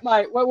 let me get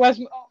my. Where's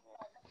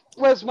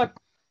my?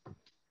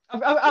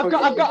 I've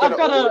got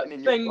a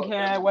thing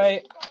here.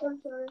 Wait,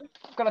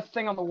 I've got a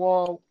thing on the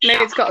wall.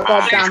 Nate's got a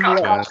goddamn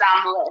list.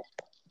 God.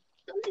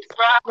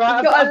 Right,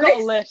 I've got a got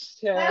a list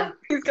here.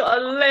 He's got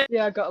a list.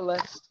 Yeah, I got a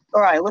list.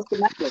 Alright, let's get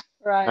next.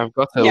 Right. I've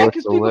got a Yeah, list.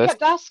 because A people list.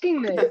 kept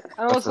asking me, and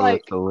I was Got a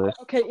like, list.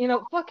 okay,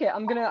 fuck it.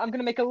 I'm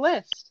gonna make a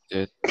list.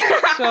 Dude.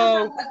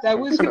 So there I'm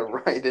was gonna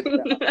write it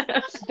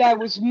down. there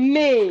was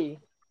me.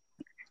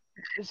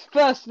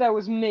 First there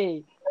was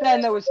me.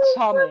 Then there was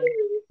Tommy.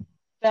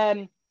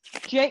 then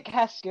Jake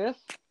Hesketh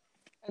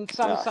and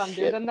Sam Ah, Sandu.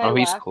 shit. Then they Oh,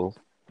 he's left. cool.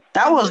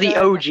 That was the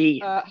Then,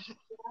 OG.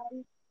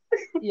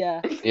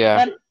 Yeah.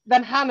 Yeah.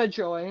 Then Hannah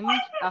joined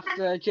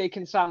after Jake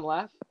and Sam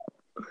left.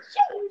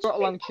 Brought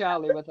along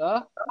Charlie with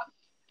her.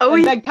 Oh,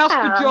 And then Casper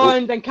yeah.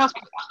 joined. Then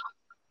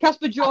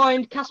Casper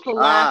joined. Casper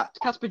left.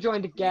 Casper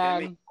joined you hear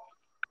me? again.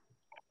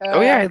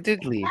 Oh yeah, I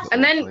did leave. at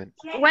And one then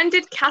point. when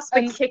did Casper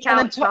And- kick and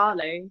then out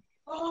Charlie?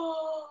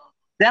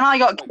 Then I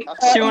got Wait, kicked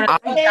Casper-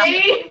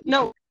 soon.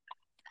 No,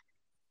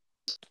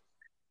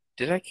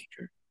 Did I kick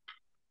her?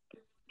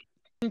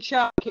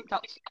 Charlie kicked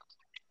out.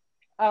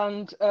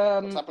 And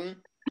What's happened?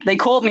 They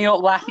called me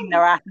up laughing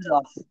their asses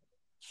off.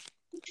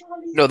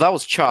 No, that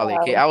was Charlie.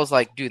 Okay, I was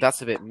like, dude,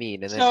 that's a bit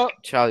mean, and then So-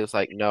 Charlie was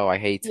like, no, I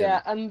hate him.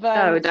 yeah, and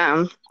Oh, then damn.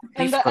 and,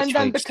 He then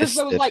fucking because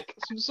there was existed. like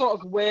some sort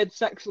of weird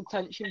sexual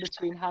tension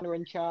between Hannah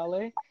and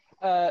Charlie,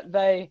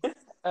 Hannah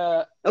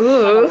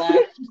Ooh.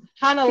 left.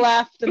 Hannah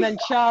left, and then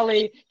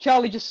Charlie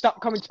just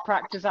stopped coming to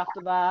practice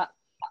after that.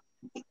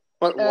 Wait,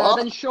 what?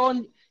 Then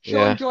Sean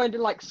Yeah. joined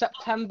in like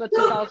September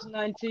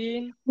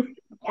 2019.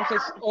 Okay,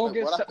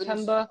 August, What happened?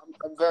 September,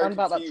 I'm very around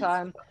about that confused.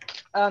 time.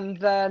 And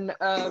then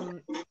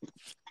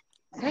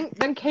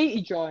then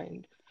Katie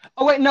joined.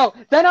 Oh wait, no.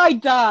 Then I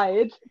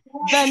died.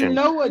 Then Shit.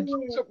 Noah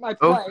took my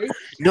Oh. place.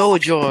 Noah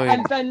joined.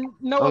 And then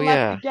Noah Oh, left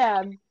yeah.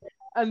 again.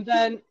 And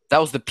then That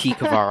was the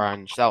peak of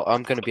Oranj.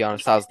 I'm gonna be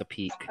honest, that was the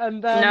peak.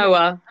 and then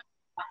Noah.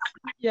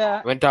 yeah.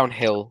 It went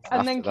downhill And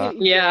after then that.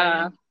 Katie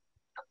Yeah. joined.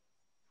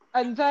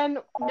 And then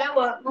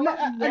Noah.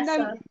 and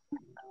then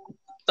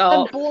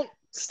Stop. Born,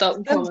 Stop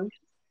then- calling.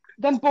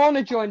 then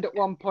Borna joined at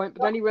one point,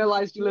 but then he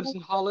realized he lives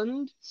in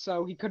Holland,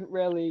 so he couldn't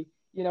really,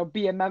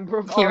 be a member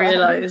of He Orange.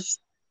 realised.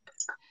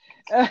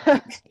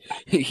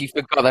 He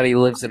forgot that he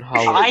lives in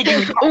Holland. I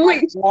do not Oh,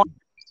 wait. want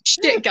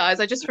Shit, guys,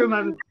 I just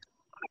remembered.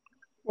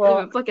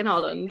 well, Fucking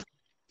Holland.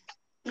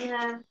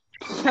 yeah.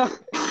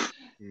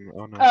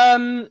 Oh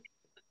no.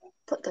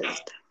 Put those down.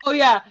 Oh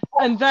yeah,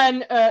 and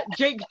then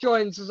Jake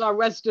joins as our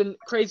resident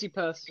crazy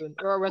person,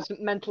 or our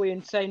resident mentally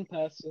insane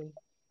person.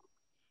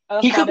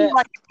 That's He could about be it.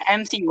 like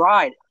MC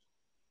Ride.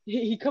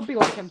 He could be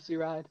like MC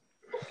Ride.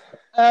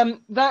 There've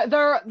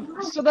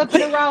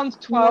been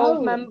around 12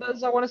 No.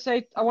 members. I want to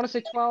say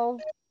 12.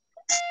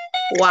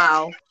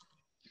 Wow.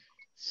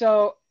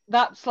 So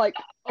that's like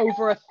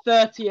over a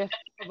 30th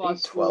of our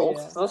school 12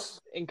 year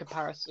us? in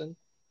comparison.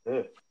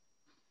 Yeah.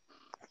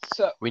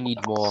 So We need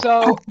more.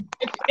 So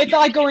if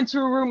I go into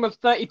a room of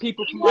 30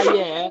 people from my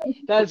year,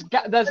 there's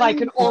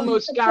like an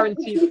almost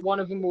guarantee that one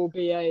of them will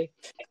be a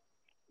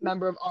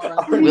member of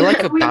Orange. We're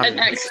like a band.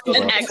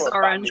 An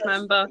ex-Orange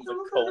member.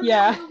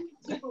 Yeah.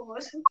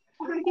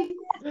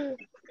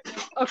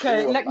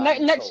 Okay.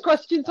 Next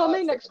question,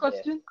 Tommy. Next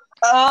question.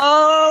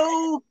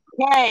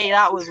 Okay,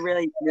 that was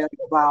really, really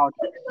loud.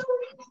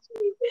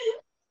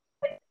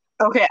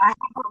 Okay,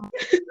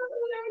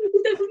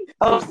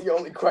 That was the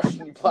only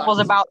question you planned. was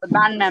about the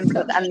band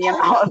members and the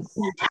amount of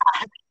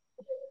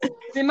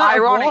The amount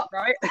ironic, of what?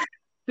 right?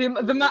 The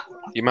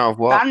The amount of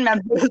what? Band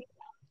members.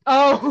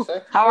 Oh,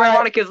 How Right.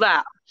 ironic is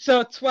that?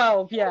 so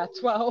 12. Yeah,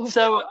 12.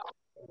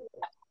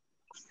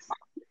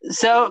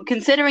 So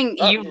considering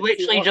Oh, you've yeah,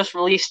 literally you just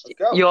released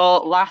Let's go. your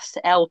last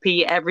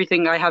LP,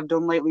 Everything I Have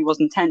Done Lately Was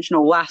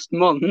Intentional, last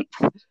month.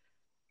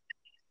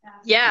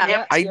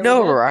 Yeah. I Yeah,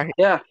 know, we did. right?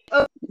 Yeah.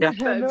 I But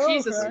know,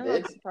 Jesus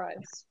right?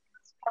 Christ.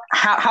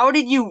 How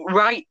did you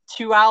write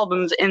 2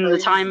 albums in the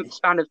time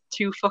span of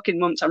 2 fucking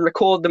months and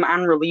record them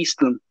and release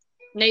them?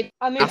 Nate,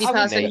 I mean, That's busy I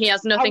was, person, Nate. he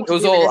has nothing It to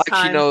was do with all his actually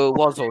time. no, it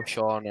was all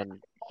Sean,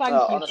 and thank No,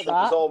 you honestly, for it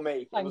was that. all me.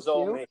 It Thank was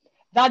all you. me.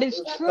 That is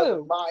It was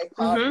true. my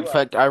hard Mhm. in work.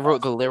 fact, I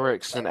wrote the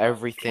lyrics and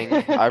everything.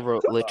 I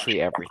wrote literally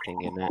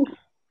everything in it.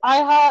 I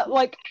had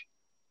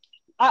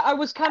I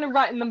was kind of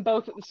writing them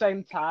both at the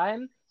same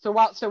time. So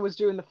whilst I was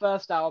doing the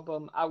first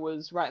album, I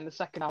was writing the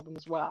second album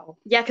as well.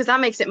 Yeah, because that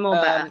makes it more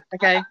better.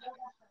 Okay.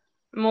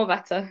 More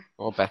better.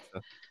 Or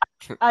better.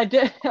 I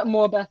did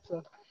more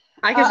better.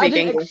 I can I speak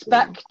didn't English.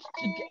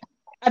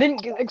 I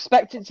didn't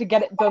expect it to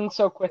get it done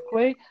so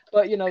quickly,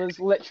 but there's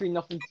literally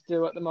nothing to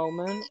do at the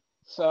moment.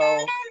 So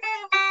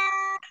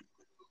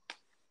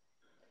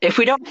If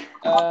we don't,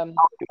 I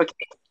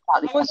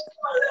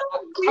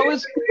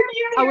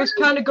was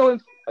kind of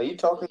going. Are you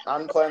talking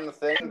and playing the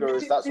thing, or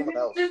is that someone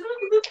else?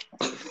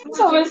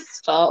 Thomas,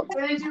 stop.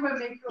 Wait,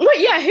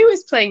 yeah, who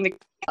is playing the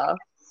guitar?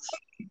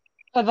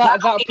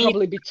 That would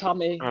probably be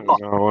Tommy. I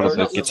don't know, one of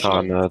the It's not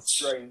guitar nerds.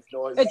 Strange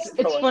noise.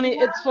 It's funny.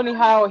 It's funny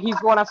how he's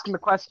the one asking the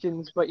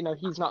questions, but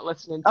he's not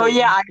listening. To Oh, them.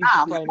 yeah, I He's just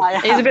am. playing. I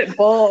am. He's a bit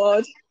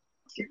bored.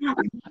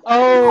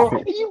 Oh,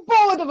 are you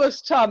bored of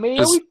us, Tommy?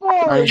 Are we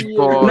boring I'm you?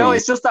 bored. No,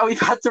 it's just that we've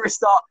had to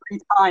restart 3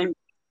 times.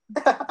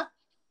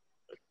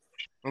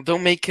 Well,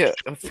 don't make it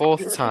a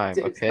 4th time,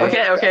 okay?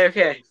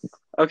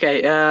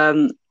 Okay,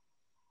 yeah.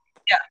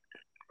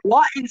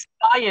 What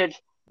inspired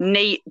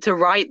Nate to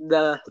write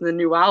the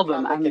new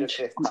album? Can't make it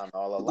And a 5th time.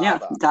 I'll allow yeah,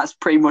 that. that's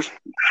pretty much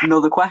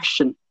another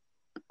question.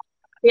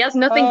 He has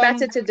nothing Um,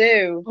 better to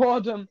do.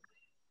 Boredom.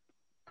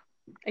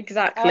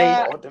 Exactly.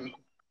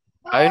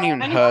 I haven't even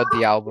heard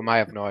the album, I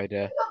have no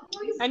idea.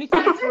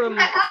 Anything from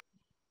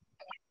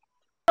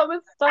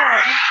Thomas,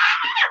 stop.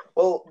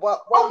 Well,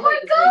 while Mate was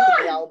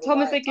making the album,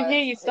 Thomas, I they can hear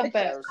actually you. take Stop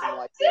care it. of some,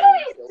 like,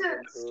 alien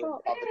children who are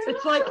Stop. poverty,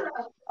 It's like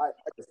so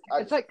I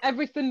it's like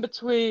everything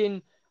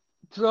between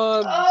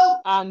drugs Oh.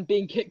 and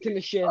being kicked in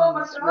the shins, Oh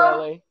my God.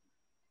 really.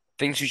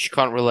 Things which you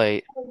can't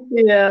relate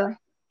Yeah.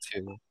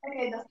 to.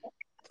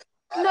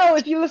 No,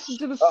 if you listen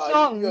to the Oh, you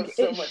song, have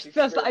so it much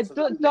says that I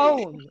experience with that.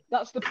 don't.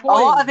 That's the A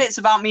lot of point. it's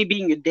about me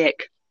being a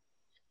dick.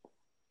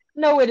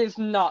 No, it is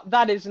not.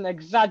 That is an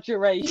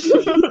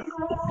exaggeration.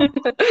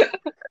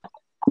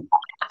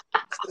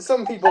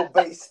 Some people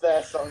base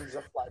their songs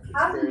off life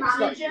experience.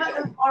 Not you,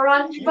 mate.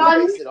 Orange You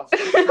band. base it off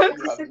something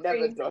you have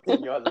never done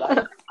in your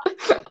life.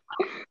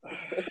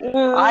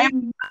 I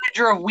am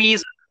manager of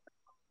Weezer.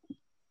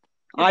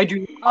 I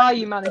do. Are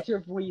you manager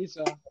of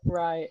Weezer?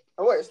 Right.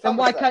 Oh wait, it's Then Thomas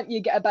why there. can't you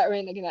get a better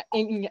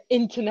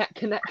internet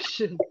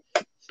connection?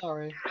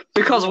 Sorry.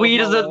 Because Lord,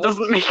 Weezer Lord.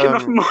 doesn't make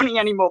enough money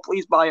anymore.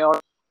 Please buy our.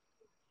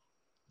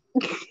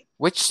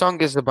 Which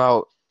song is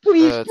about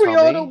Please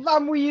pre-order Tommy?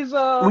 Van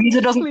Weezer.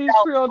 Weezer doesn't Please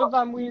sell. pre-order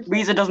Van Weezer.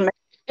 Weezer doesn't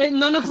make.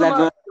 None of Because them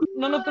they're are.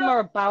 None of them are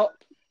about.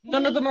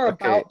 None of them are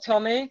Okay. about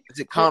Tommy. Is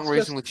it Can't It's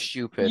Reason just with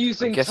Stupid?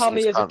 Using I'm guessing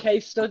Tommy it's as a can't,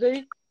 case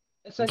study.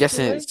 I'm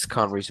guessing Essentially. it's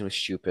Can't Reason with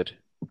Stupid.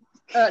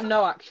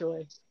 No,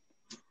 actually.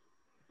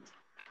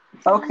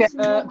 Okay.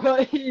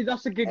 But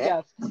that's a good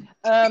guess.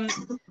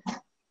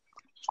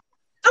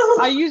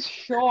 I use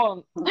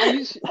Sean.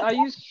 I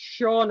use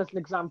Sean as an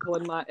example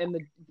in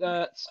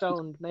the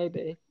Stoned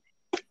maybe.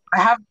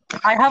 I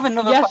have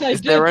another. Yes, I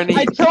Is did. there any-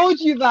 I told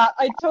you that.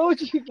 I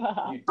told you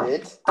that. You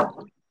did?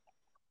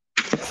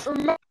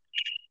 Remember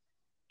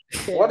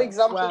What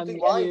example when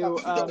do I you have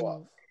to go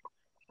off?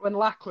 when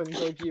Lachlan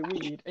gave you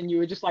weed and you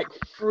were just like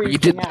When you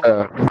did freaking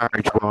out.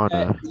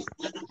 marijuana.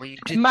 When you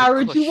did the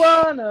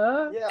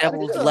Marijuana. Yeah,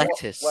 Devil's I did.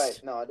 lettuce.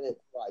 Wait, no, I did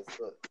it twice,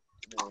 but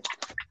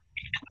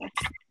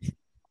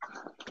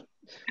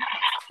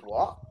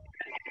what?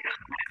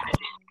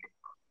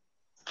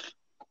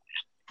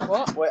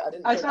 What? Wait, I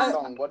didn't I hear the said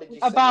song. What did you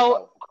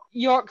about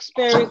your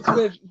experience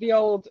with the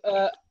old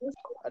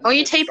Are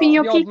you taping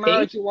your the old pee-pee?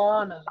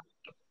 marijuana?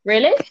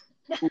 Really?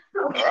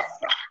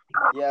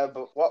 Yeah,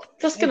 but what?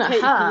 That's Hey, gonna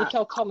Katie, can you hurt.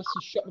 tell Thomas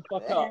to shut the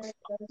fuck up?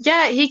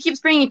 Yeah, he keeps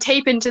bringing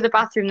tape into the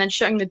bathroom, then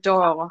shutting the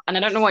door, and I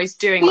don't know what he's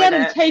doing Yeah, with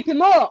then it. tape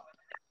him up.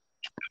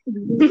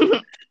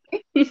 I'm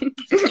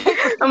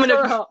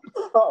gonna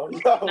Oh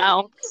no!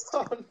 now.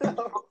 Oh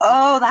no!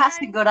 Oh, that's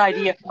a good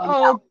idea.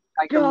 Oh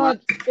I can God,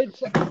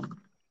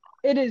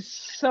 it's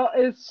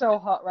so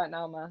hot right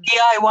now, man.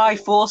 DIY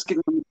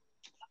foreskin.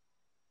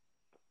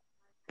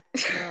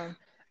 Man.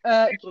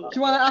 Do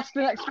you want to ask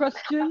the next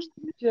question?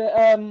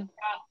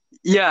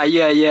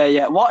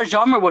 Yeah. What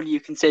genre would you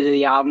consider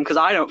the album? Because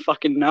I don't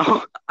fucking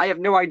know. I have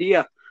no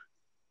idea.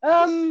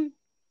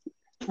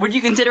 Would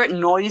you consider it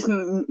noise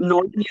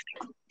music?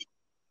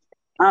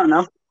 I don't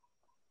know.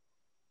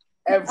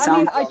 Every I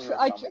mean, genre,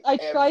 I Tommy,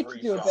 tried to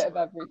every do a bit of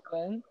genre.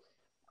 everything.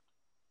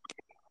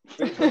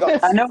 We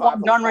got I know what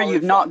survival genre horror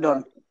you've not genre.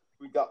 done.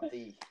 We got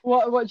the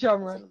What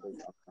genre?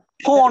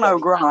 Porno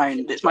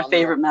grind. It's my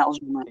favorite metal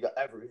genre. We got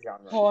every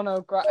genre.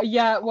 Pornography.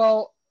 Yeah,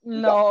 well, We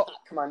no. got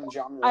Pac-Man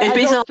genre. I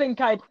It's don't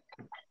think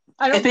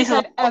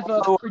I'd ever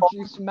low-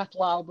 produce a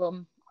metal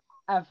album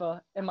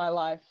ever in my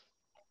life.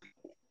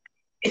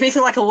 It's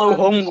basically like a low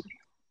hum,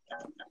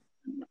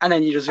 and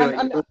then you just go.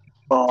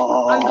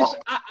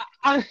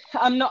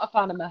 I'm not a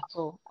fan of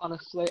metal,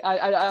 honestly.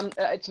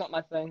 It's not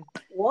my thing.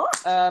 What?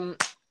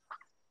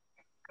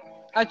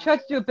 I try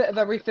to do a bit of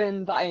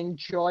everything that I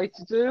enjoy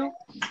to do.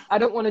 I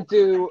don't want to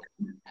do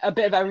a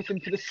bit of everything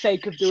for the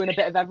sake of doing a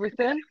bit of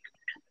everything.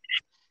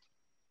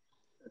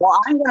 Well,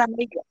 I'm gonna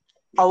make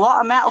a lot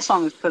of metal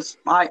songs because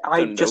I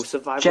So just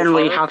survival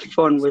generally horror? have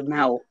fun with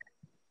metal.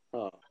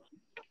 Oh.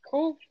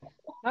 Cool.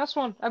 Nice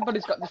one.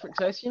 Everybody's got different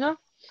tastes, you know?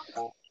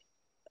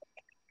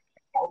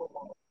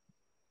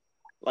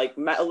 Like,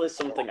 metal is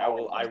something I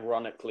will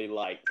ironically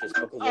like just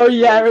because Oh, it's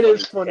yeah, really it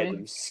is funny to hear funny.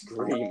 them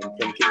scream and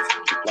think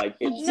it's like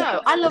it's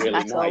No, I love really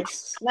metal.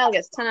 nice. Mel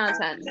gets 10 out of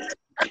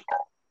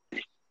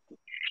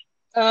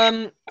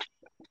 10.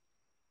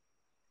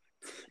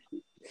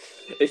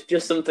 It's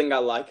just something I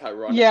like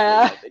ironically.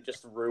 Yeah. Like, they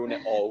just ruin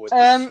it all with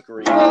the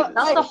scream. well,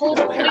 That's the whole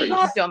point, Hilarious.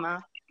 you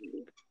dumber.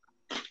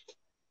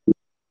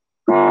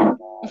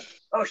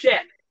 Oh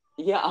shit!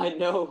 Yeah, I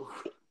know.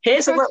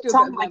 Here's a Try to little do a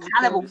song bit by of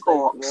Cannibal It's like,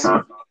 Corpse.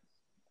 what?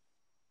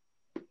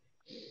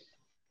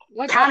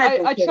 Like,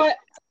 Cannibal I try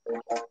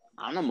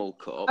Animal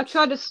Corpse. I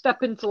try to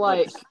step into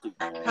like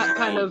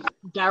kind of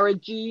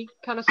garagey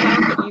kind of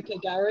sounds, like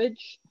UK garage,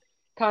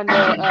 kind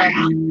of like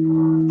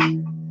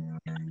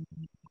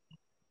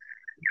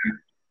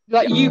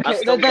Yeah, UK. I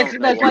still There's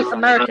don't know like what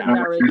American kind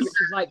of garage, which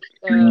is like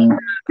folks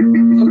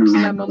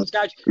in their mum's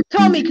garage.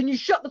 Tommy, can you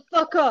shut the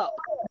fuck up?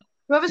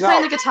 Whoever's No.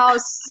 playing the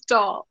guitars,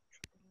 stop.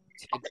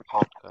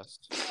 Podcast.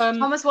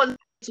 Thomas wants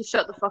to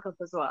shut the fuck up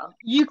as well.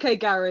 UK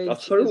garage I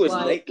thought it is was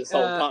like Nate this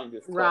whole time,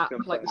 just rap, talking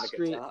and like playing the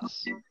the guitar.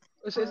 streets.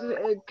 It's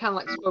kind of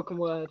like spoken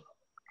word.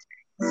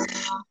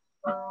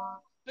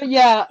 But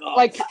yeah, Oh,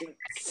 like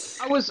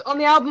I was on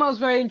the album. I was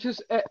very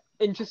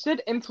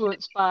interested,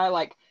 influenced by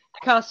like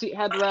Car seat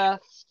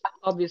headrest,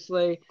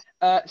 obviously.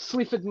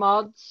 Sleaford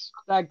mods,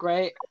 they're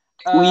great.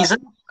 Weezer?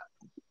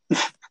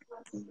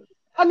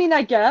 I mean,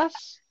 I guess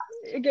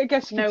you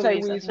could say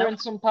Weezer no. in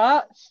some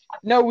parts.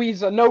 No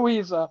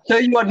Weezer. So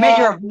you admit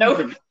you're a No.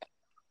 vegan?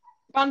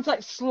 Bands like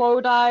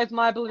Slowdive,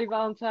 My Bloody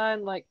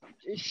Valentine, like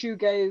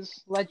shoegaze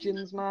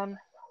legends, man.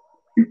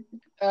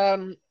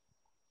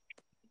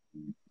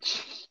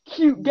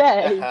 Cute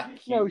gay.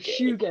 No,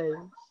 Cute gay.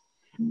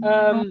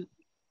 shoegaze.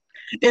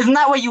 Isn't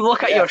that where you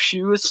look at Yeah. your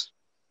shoes?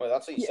 Well,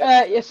 that's what you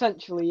said.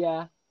 Essentially,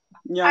 yeah.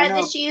 Yeah, I Are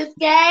know. the shoes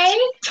gay?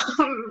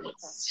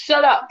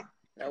 Shut up.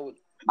 No,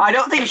 I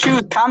don't think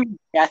shoes can be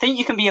gay. I think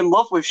you can be in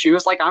love with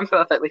shoes. Like, I'm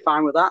perfectly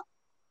fine with that.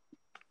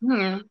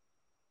 no,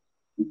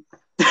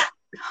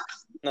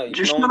 you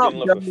Just can shut only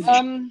be in up, love with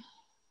Joey. feet.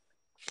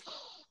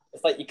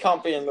 It's like you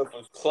can't be in love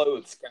with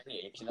clothes, can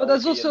you? You can But only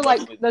there's be in also love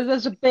like with-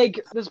 there's a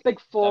big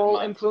fall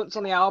mind. influence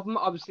on the album,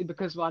 obviously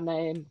because of our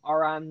name,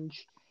 Oranj.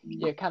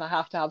 You kind of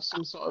have to have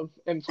some sort of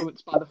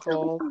influence by the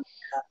fall.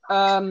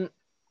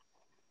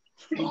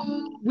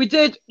 We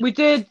did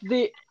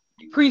the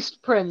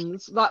Priest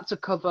Prince. That's a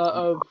cover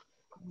of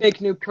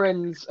Big New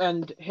Prince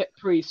and Hit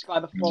Priest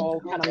by the Fall,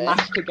 kind of Okay.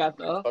 mashed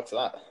together. What's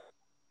that?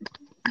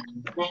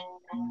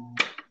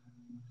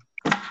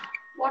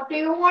 What do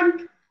you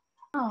want?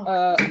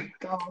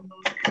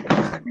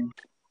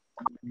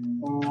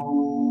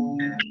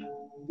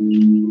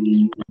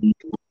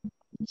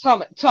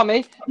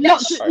 Tommy,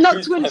 Yes. not to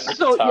Who's playing the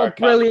insult guitar? your I can't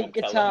brilliant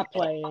even tell guitar him.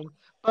 playing,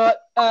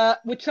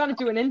 but we're trying to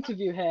do an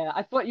interview here.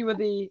 I thought you were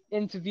the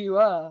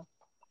interviewer.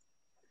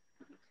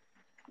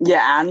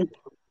 Yeah, and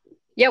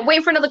Yeah,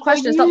 wait for another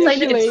question. Stop playing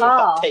the usually- guitar.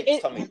 Hot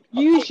takes, Tommy. Hot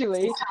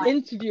Usually, takes.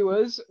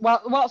 interviewers,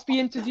 whilst the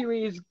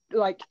interviewee is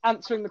like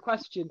answering the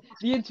question,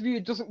 the interviewer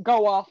doesn't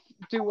go off,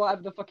 do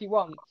whatever the fuck he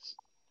wants.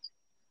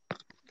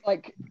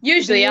 Like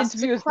Usually, the ask the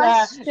interviewer's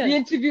question. there. The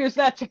interviewer's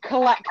there to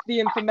collect the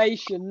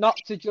information, not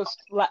to just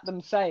let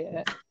them say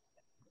it.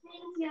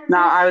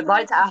 now I would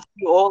like to ask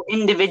you all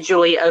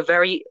individually a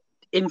very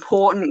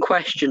important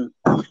question.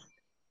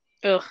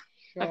 Ugh.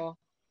 Sure.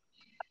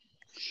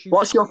 Shoot.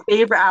 What's your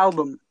favorite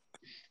album?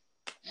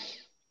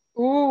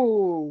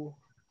 Ooh,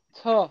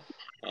 tough.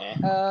 Eh,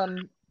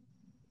 Um.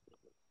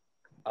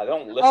 I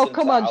don't listen Oh,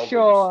 come to on, albums.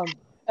 Sean.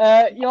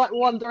 You like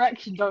One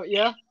Direction, don't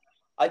you?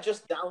 I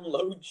just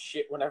download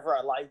shit whenever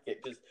I like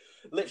it. Just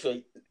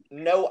literally,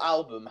 no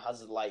album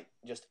has like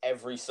just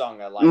every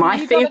song I like. My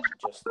You favorite.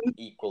 just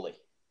equally.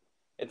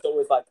 It's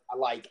always like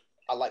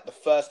I like the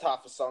first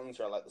half of songs,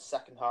 or I like the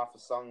second half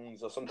of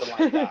songs, or something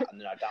like that,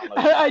 and then I download.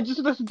 I that. just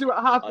listened to it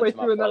halfway Onto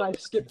my through and then I playlist.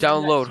 skipped. to the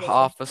Download next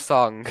half a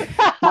song.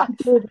 My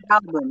favorite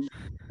album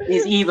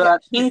is either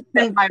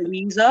Kingston by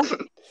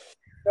Weezer.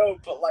 No,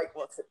 but like,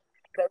 what's it?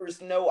 There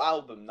is no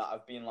album that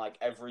I've been like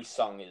every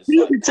song is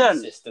Please like return.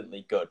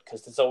 consistently good,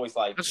 because there's always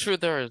like That's true,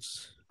 there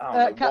is.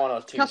 I don't know, one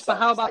or two Casper, songs.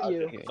 how that about are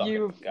you? just fucking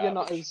You're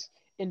not garbage. as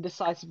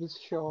indecisive as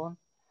Sean.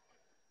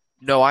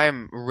 No, I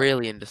am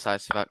really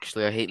indecisive,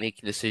 actually. I hate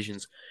making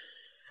decisions.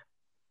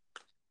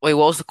 Wait,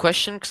 what was the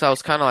question? Because I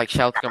was kind of like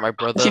shouting at my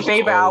brother. What's your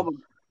favorite so-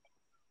 album?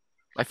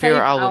 My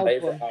favorite album.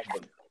 Favorite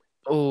album.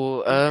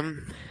 Oh,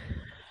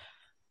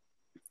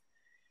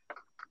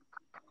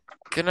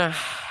 gonna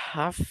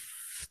have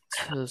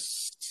to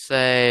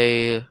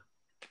say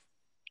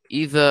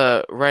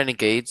either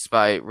Renegades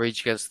by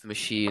Rage Against the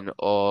Machine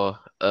or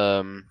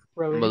Brilliant.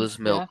 Mother's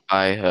Milk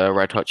by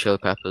Red Hot Chili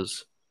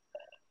Peppers.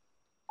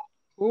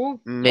 Yeah. Ooh,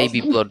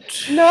 Maybe Blood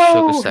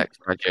No! Sugar Sex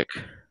Magic.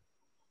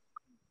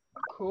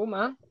 cool,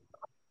 man.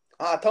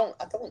 I don't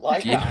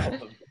like Yeah. that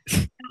album.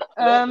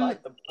 I don't Um,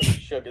 like the Blood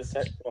Sugar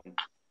Sex one.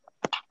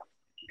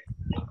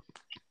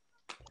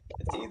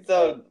 It's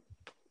either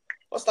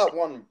what's that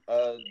one?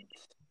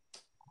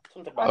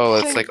 Something about Oh, I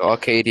it's think- like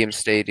Arcadium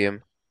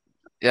Stadium.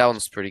 Yeah, that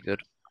one's pretty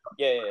good.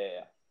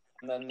 yeah.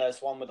 And then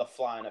there's one with a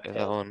flying Yeah, that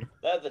uphill. one.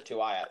 They're the two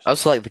I actually. I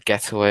also like The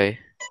Getaway.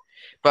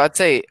 But I'd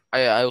say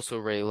I also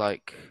really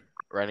like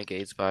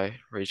Renegades by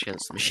Rage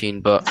Against the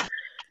Machine, but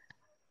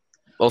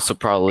also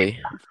probably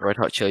Red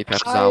Hot Chili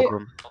Peppers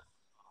album.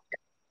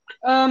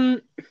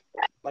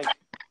 Like-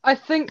 I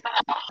think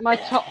my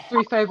top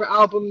 3 favorite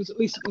albums, at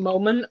least at the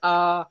moment,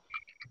 are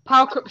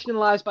Power Corruption and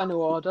Lies by New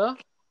Order,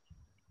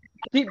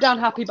 Deep Down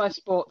Happy by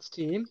Sports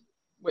Team,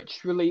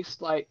 which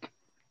released like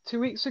 2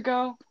 weeks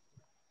ago,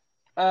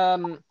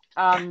 and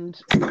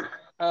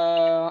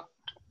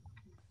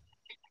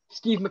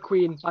Steve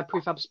McQueen by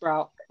Prefab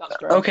Sprout. That's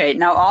great. Okay,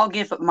 now I'll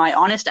give my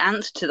honest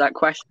answer to that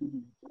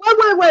question.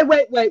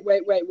 Wait.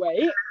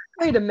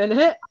 Wait a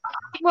minute.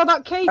 What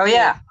about Katie? Oh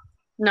yeah,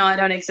 No, I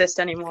don't exist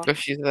anymore. Oh,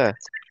 she's there.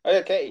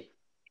 Okay.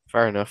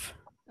 Fair enough.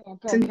 Oh,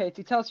 go on,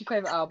 Katie. Tell us your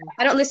favorite album.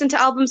 I don't listen to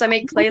albums. I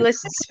make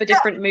playlists for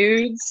different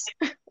moods.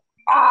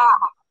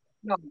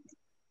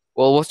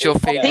 Well, what's your I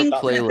favorite think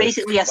that's it's playlist?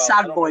 basically a Well, I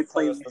sad don't boy make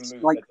playlists for playlist.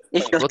 mood, Like, I just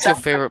it's play just What's your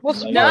sad. favorite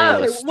What's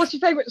playlist? what's your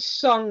favorite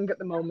song at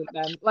the moment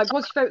then? Like,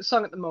 what's your favorite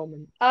song at the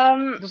moment? It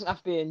Um, doesn't have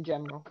to be in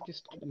general,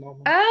 just at the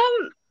moment.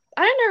 I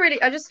don't know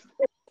really. I just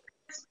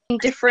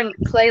different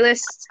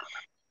playlists,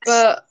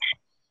 but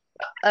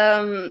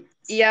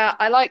yeah,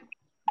 I like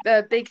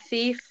Big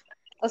Thief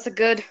That's a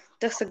good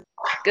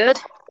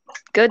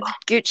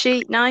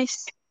Gucci,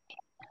 nice.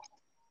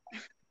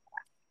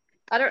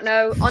 I don't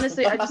know.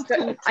 Honestly,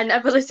 I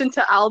never listen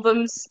to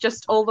albums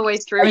just all the way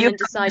through and then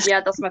decide, yeah,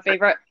 that's my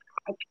favorite.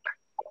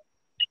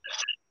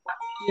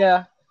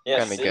 Yeah. Yeah,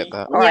 Kinda see? get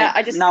that. All right, Yeah,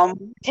 I just now,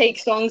 take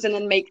songs and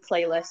then make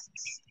playlists.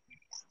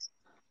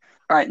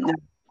 all right, now,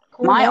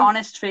 Cool, my man.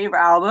 honest favorite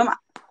album.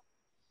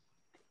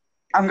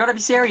 I'm gonna be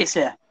serious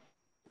here.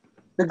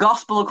 The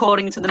Gospel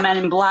According to the Men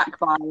in Black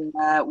by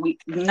not We,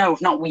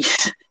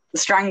 the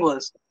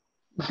Stranglers.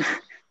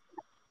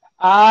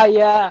 Ah,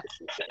 yeah.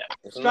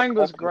 Isn't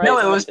Strangler's that- great. No,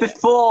 it was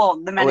before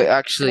the Men Wait, in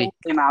actually, Black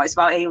came out. It's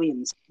about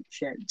aliens.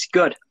 Shit, it's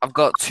good. I've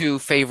got two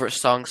favorite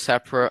songs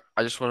separate.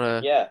 I just want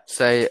to Yeah.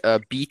 say,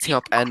 beating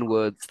up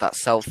N-words that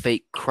sell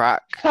fake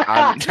crack,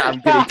 and I'm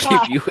gonna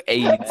give you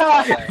AIDS.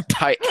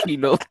 Tightly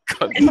no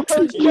cunt.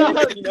 You know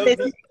the only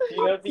audible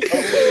word in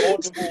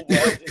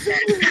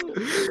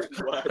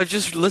that I'm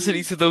just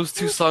listening to those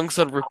two songs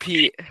on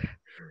repeat.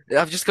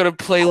 I've just got a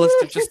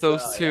playlist of just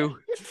those two.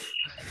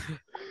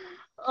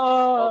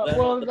 Oh, they're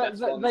well, not the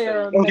best ones, they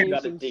are so you gotta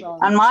amazing dig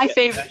songs. And my Shit,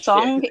 favorite that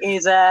song shit.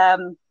 is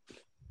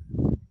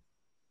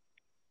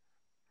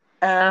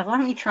let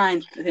me try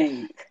and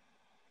think.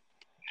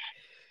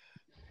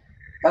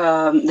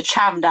 The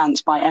Chav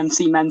Dance by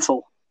MC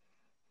Mental.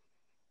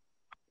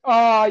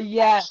 Oh,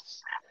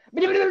 yes.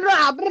 That's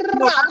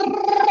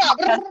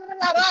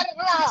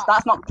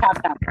not the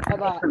Chav Dance.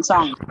 That's a different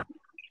song.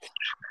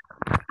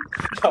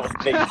 That was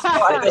big.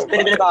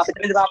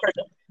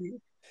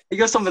 It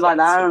goes something like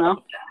that. I don't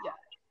know.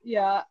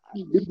 Yeah,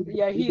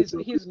 he's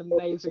an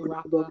amazing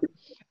rapper.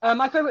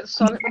 My favorite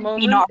song at the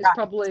moment Not is rap,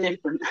 probably it's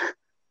different.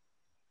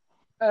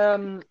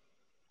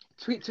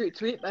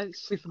 Tweet by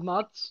Sleaford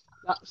Mods.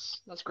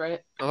 That's great.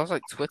 Oh, that's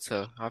like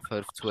Twitter. I've heard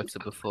of Twitter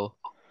before.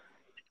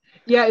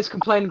 Yeah, it's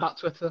complaining about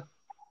Twitter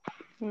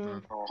Hmm.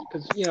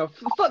 because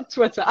fuck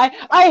Twitter. I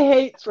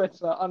hate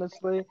Twitter,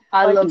 honestly.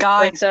 I Like, love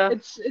guys, Twitter.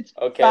 It's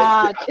Okay.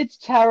 bad. It's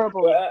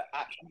terrible. Twitter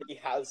actually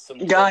has some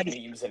good Guys,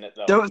 memes in it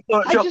though. Don't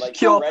I search just up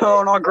pure Reddit.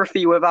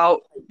 pornography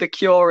without the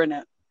cure in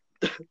it.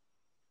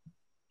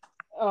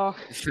 Oh,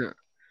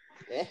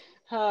 Eh?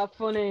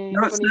 funny.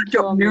 Don't Funny search up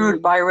cure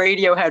Nude by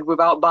Radiohead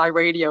without by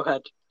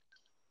Radiohead.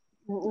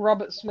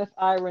 Robert Smith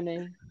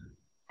irony.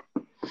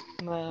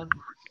 Man.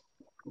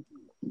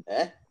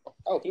 Eh?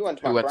 Oh, he went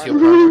to Who my went to your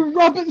primary. primary?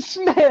 Robert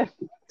Smith.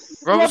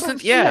 Robert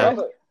Smith? Yeah. Smith.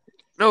 Robert.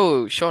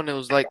 No, Sean, it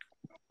was like,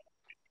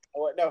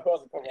 Oh, wait, no, it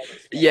wasn't Robert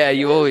Smith. yeah,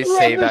 you always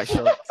say that,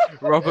 Sean.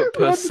 Robert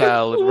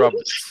Purcell and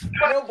Robert.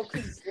 No,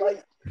 because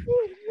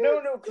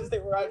because they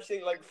were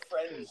actually like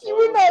friends. so You I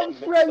were was not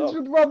mixed friends up.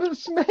 with Robert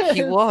Smith.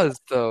 He was,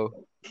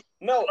 though.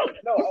 No. I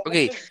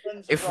Okay, wasn't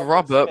friends with if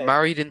Robert Smith.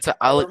 married into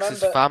I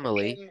Alex's remember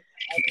family, him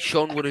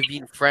Sean would have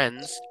been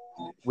friends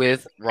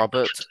with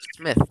Robert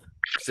Smith.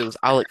 Because it was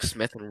Alex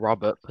Smith and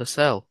Robert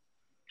Purcell.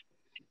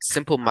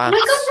 Simple maths.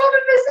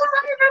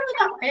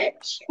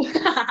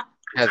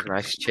 Has a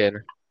nice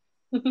chin.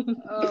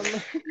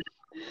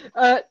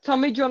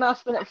 Tommy, do you want to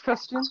ask the next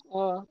question?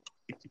 Or...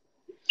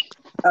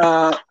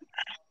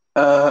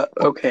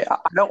 Okay. I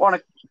don't want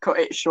to cut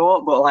it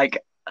short, but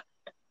like,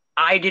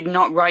 I did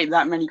not write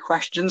that many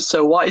questions.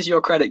 So, what is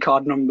your credit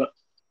card number?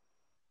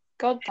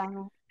 God damn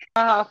it.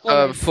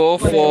 Funny.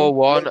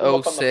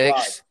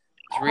 44106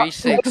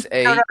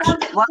 368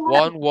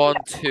 112,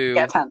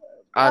 Get a pen.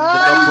 and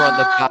the number on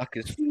the back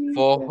is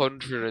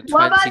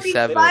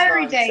 427.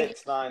 expiry date?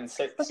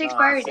 696969. What's the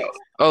expiry date?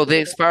 Oh, the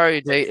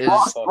expiry date is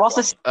What's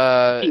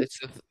the it's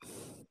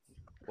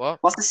what?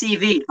 What's the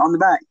CV on the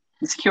back?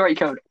 The security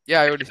code,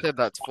 Yeah, I already said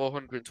that's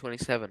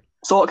 427.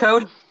 sort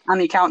code, and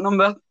the account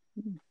number.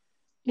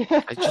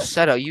 I just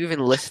said, are you even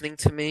listening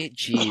to me?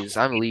 Jeez,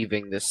 I'm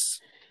leaving this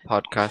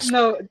podcast.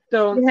 No,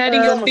 don't. You're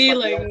hurting your almost like the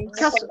feelings.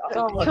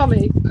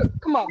 Tommy,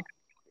 come on.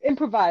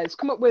 Improvise.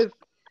 Come up with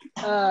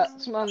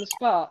something on the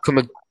spot. Become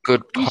a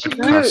good You should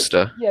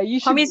podcaster. Yeah, you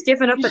should. Tommy's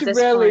given up you at should this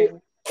really-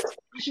 point.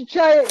 You should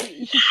try and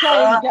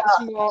get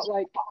some more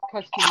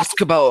questions.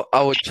 Ask about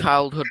our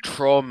childhood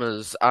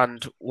traumas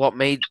and what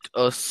made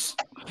us.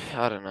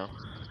 I don't know.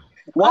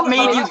 What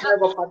made you?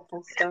 terrible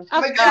podcaster.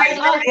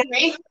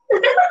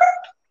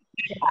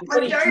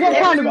 What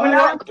kind of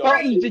rock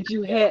bottom did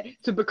you hit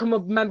to become a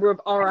member of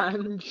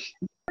Orange?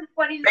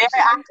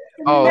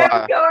 Oh,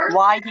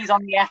 Why he's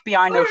on the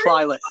FBI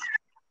no-fly list?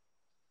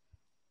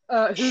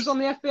 Who's on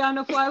the FBI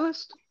no-fly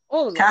list?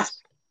 All of Cass.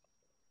 us.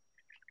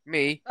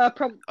 me?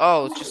 Probably.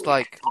 Oh, it's just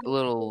like a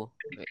little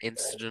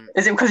incident.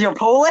 Is it because you're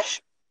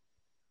Polish?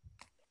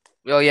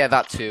 Oh yeah,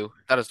 that too.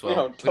 That as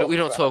well. We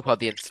don't talk about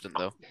the incident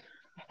though.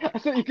 I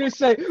thought you were going to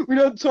say, we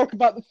don't talk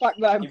about the fact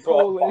that I'm He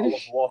brought a bottle of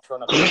Polish. water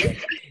on a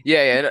plate.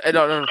 Yeah,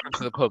 not in front of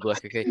the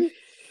public, okay?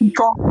 He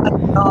caught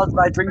cards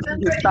by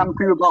drinking his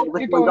shampoo bottle that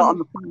he got on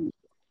the plane.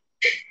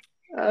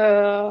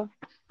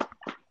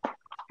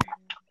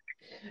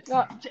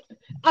 No,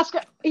 ask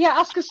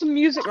her some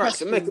music Right,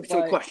 so questions. make up some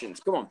like- questions.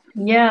 Come on.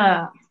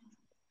 Yeah.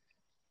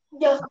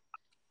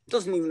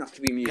 Doesn't even have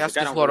to be music. Ask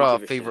I us don't what really our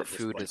give a shit favorite at this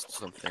food point. is or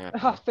something.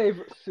 Our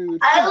favourite food.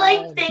 I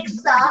like thick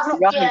sauce. I'm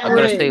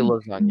gonna say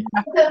lasagna.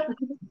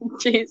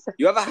 Jesus.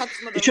 You ever had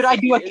some of those Should I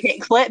do a fajitas?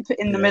 kickflip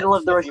in the middle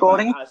of the Stuff you buy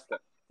recording? at Asda?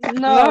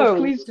 No, No.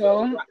 please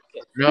don't. No,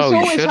 This you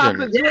always shouldn't.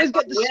 happens. You always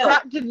get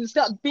distracted and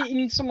start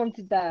beating someone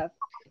to death.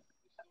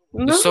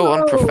 You're so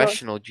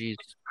unprofessional, jeez.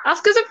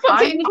 Ask us a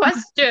fucking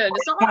question.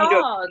 It's not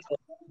hard.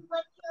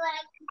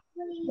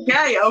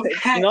 Okay, okay.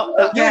 It's not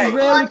that You're Okay.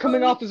 really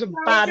coming off as a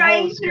bad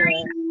host here.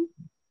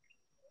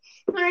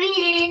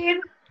 Read.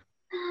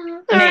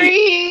 Nate.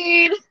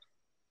 Read.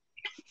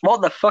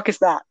 What the fuck is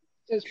that?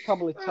 It's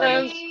probably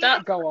Thomas.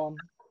 That Go on.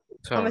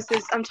 So, I'm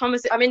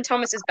in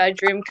Thomas's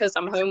bedroom because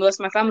I'm homeless.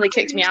 My family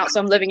kicked me out, so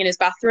I'm living in his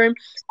bathroom,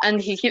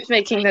 and he keeps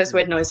making those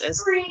weird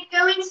noises. Read.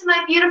 Going to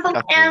my beautiful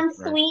That's and nice.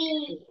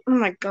 sweet. Oh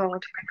my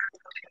god.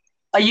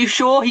 Are you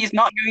sure he's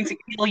not going to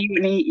kill you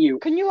and eat you?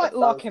 Can you like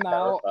lock him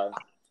out?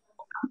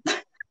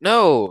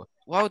 no.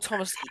 Why would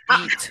Thomas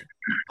eat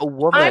a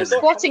woman? I'm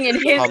squatting in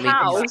his Tommy,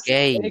 house. he's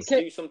gay.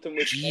 Do something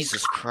with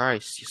Jesus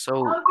Christ, you're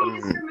so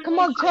Come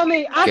on,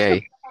 Tommy. Ask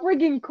gay. a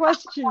friggin'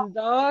 question,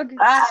 dog.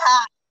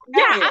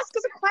 Yeah, ask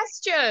us a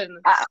question.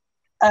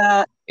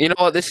 You know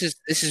what? This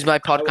is my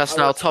podcast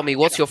now. Tommy,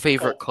 what's your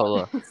favorite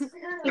color?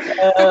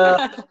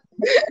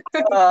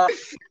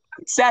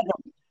 7.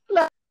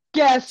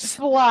 Guess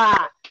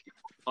black.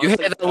 You hear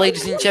that,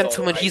 ladies and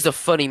gentlemen? He's a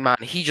funny man.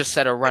 He just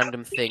said a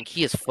random thing.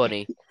 He is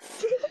funny.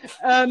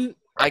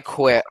 I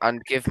quit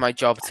and give my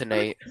job to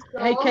Nate.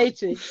 Hey,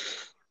 Katie.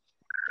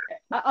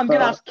 I'm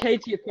gonna ask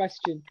Katie a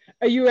question.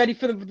 Are you ready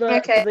for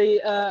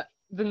the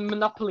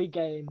Monopoly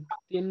game?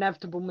 The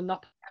inevitable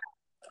Monopoly.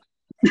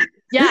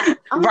 Yeah,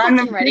 I'm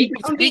Random fucking ready.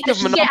 I'm beat the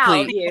shit out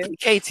of you.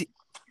 Katie,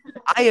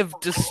 I have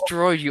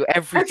destroyed you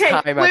every Okay,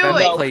 time I've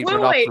ever played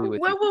Monopoly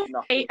with you.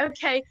 wait.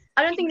 Okay,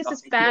 I don't think this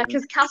is fair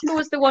because Casper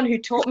was the one who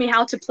taught me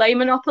how to play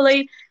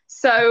Monopoly.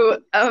 So,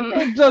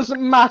 It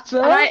doesn't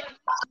matter. I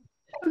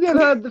Have you ever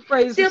heard the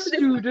phrase See,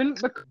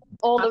 student?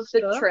 all of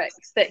the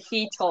tricks that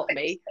he taught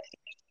me.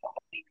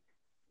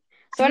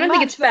 So I don't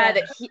think it's fair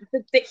that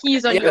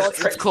he's on your Yes,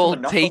 tricks. it's called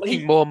Monopoly.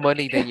 taking more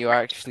money than you're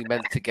actually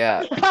meant to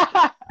get.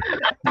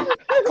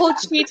 It's called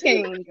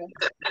cheating.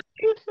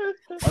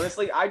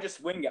 Honestly, I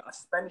just wing it. I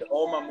spend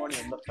all my money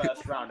in the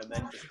first round and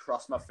then just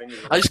cross my fingers.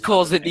 I just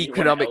cause an Anyone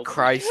economic else.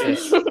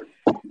 crisis.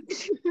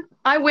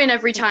 I win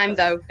every time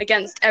though,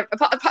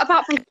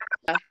 apart from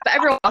but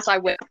everyone else I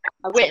win.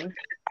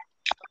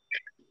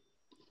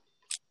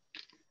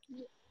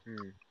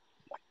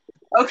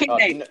 Okay, Oh,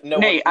 Nate. no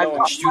Nate, one- I've no got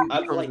one- Student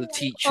I've, from like, the Oh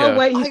teacher.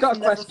 wait, he's I've got a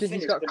never question. He's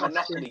finished got a the question.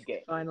 Monopoly game.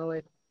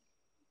 Finally,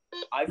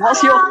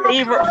 What's your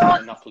favorite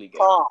Monopoly game?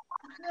 part?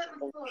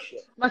 Oh,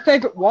 shit. my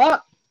favorite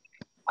what?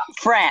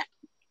 Fret.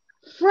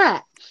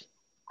 Fret.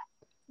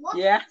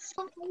 Yes.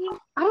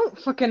 I don't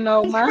fucking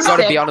know, man.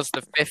 Gotta be honest,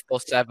 the 5th or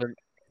 7th.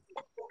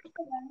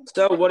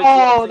 So, what did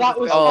Oh, you that think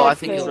was Oh, I epic.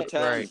 think it was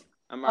Return? great.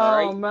 Am I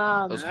Oh right?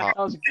 man, It was that hot.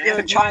 was Yeah,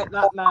 good the night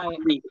that night.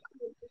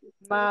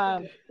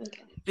 Man,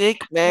 Big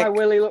my Mac.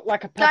 willy looked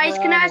like a Guys,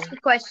 can I ask pepperoni.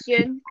 a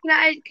question? Can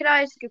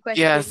I ask a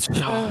question? Yes.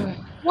 Ugh.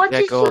 What Yeah,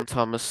 is go your on,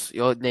 Thomas.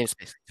 Your name's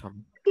basically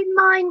Tom. fucking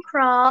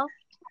Minecraft?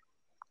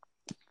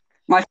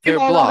 My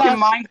Favorite Oh, block. that's-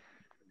 mine.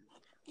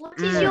 What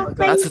is your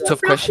That's a favorite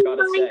tough block question. in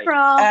Gotta say.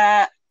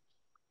 Minecraft?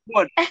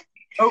 Wood.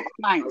 Oak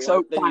planks.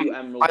 Oak the new planks.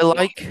 emerald I block.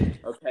 like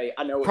Okay,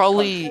 I know it's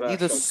probably controversial.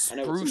 either I know it's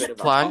a spruce bit of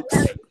a planks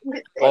topic.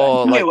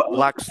 or like No,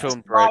 blackstone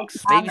Like, bricks.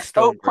 Maybe and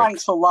stone oak planks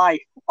bricks. for life.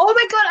 Oh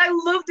my god, I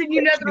love the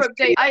new Nether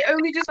update. I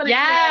only just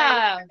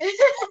Yeah.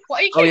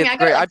 What are you Oh kidding? yeah, I it's got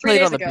great. it I like 3 played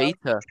days on the ago.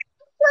 beta.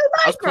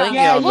 I was playing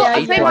Yeah, it on yeah, the I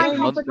beta play like a Minecraft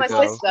month with my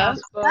ago. sister.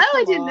 Oh,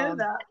 I didn't Come know on.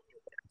 that.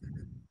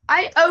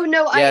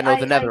 Yeah, no,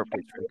 the Nether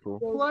update's pretty cool.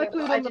 Well, I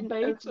played on the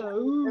beta.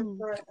 Ooh.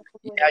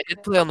 Yeah, I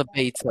did play on the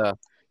beta.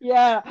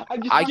 Yeah,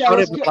 I'm just I got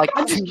jealous. it like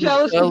I'm 2 just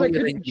jealous because I earlier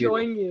couldn't than you.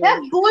 join you.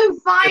 That's blue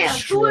fire, It's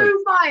true.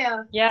 blue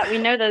fire. Yeah, we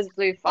know there's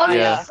blue Oh, fire.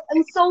 Yeah.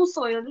 and soul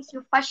soil. This is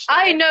your question.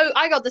 I know.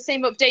 I got the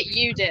same update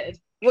you did.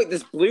 Wait,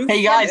 there's blue.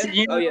 Hey, guys, fire? did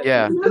you- Oh yeah.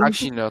 Yeah,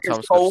 actually no, Thomas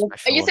got a cold. Are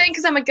special you one. saying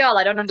because I'm a girl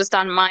I don't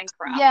understand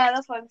Minecraft? Yeah,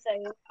 that's what I'm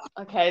saying.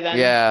 Okay then.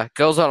 Yeah,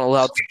 girls aren't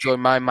allowed to join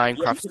my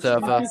Minecraft Yeah.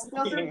 server. Girls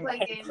don't play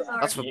games. Sorry.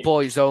 That's for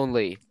boys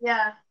only.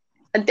 Yeah.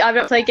 I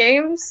don't play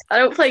games. I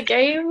don't play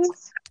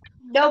games.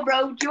 No,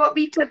 bro. Do you want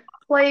me to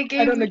play a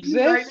game? I don't with you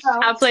right exist. now?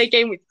 I'll play a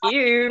game with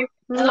you.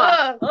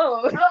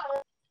 Oh.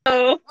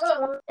 Oh.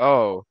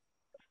 Oh.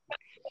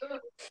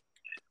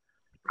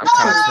 I'm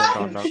kind of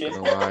turned on, not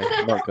gonna lie.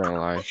 I'm not gonna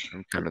lie.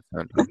 I'm kind of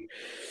turned on.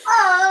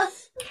 Oh,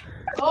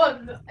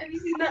 no. Have you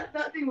seen that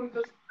thing where it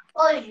goes,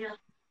 oh yeah.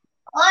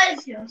 Oh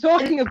yeah.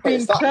 Talking of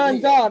being Stop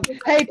turned me. on,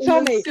 hey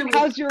Tommy,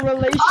 how's your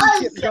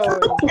relationship going?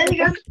 And he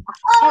goes,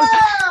 oh!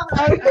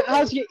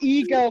 How's your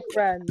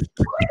e-girlfriend?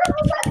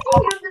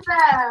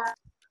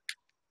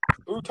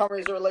 Ooh,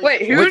 Tommy's a relationship.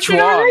 Wait, who's Which in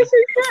a one?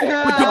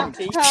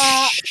 relationship?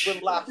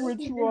 Will last.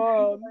 Which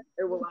one?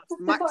 It will last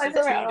max of 2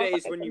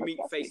 days when you meet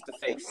face to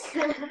face.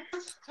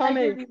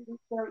 Tommy.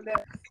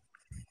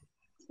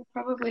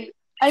 Probably.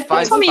 I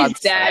think Tommy's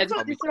dead.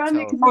 It's around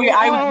me. Oh, yeah,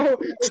 I Oh,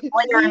 was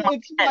playing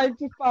it's time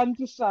to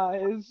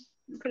fantasize.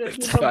 Put it It's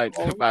in the fine.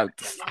 bowl. Man.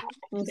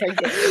 I'll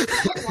take it.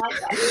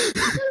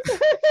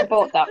 I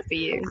bought that for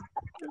you.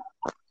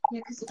 Yeah,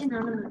 because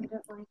inanimate, I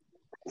don't like.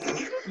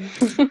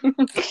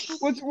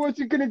 What's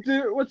he gonna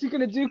do? What's he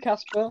gonna do,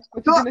 Casper?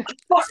 What's he gonna?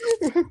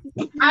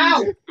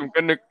 Ow! I'm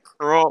gonna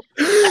crawl.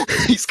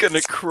 He's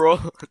gonna crawl.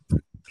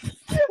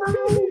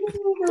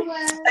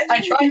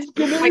 I tried to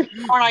get my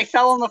car and I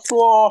fell on the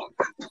floor.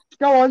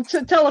 Go on,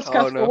 tell us, Oh,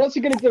 Casper. no. What's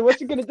he gonna do? What's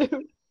he gonna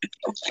do?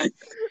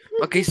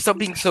 Okay, stop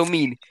being so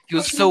mean. He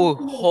was so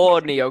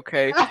horny,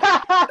 okay? Wait,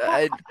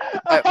 I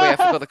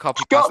forgot the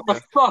copy Shut the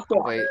pasta. fuck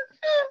up. Wait,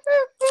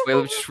 let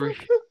me just read.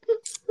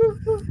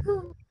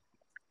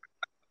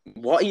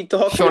 What are you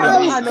talking Sean,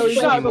 about? I know, you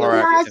should be exactly. more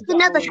Can I ask active.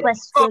 another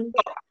question?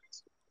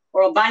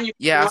 Or I'll ban you.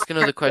 Yeah, ask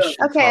another question,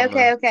 Okay, Tom.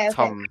 okay.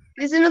 Tom.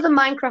 There's another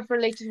Minecraft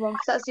related one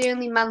because that's the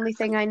only manly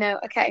thing I know.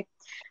 Okay,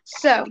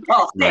 so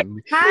Oh, sick.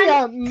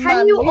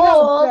 can you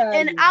all,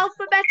 in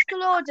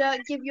alphabetical order,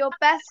 give your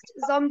best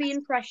zombie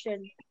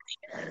impression?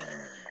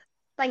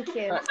 Thank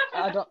you.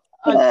 I don't.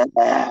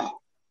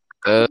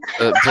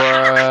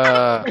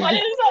 Bruh. Why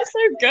is that so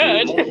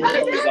good?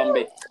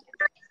 Zombie.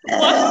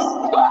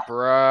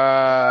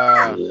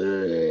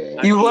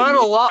 Bruh. You learn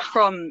a lot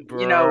from,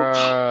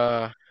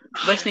 Bruh.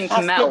 listening to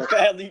Oscar metal.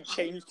 barely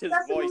changed his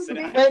voice and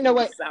it Wait, no,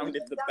 wait.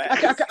 sounded the I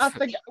best.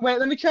 think. Wait,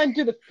 let me try and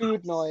do the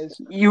food noise.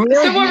 You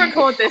really Someone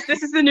record this.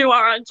 This is the new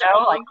Orange.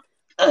 Like,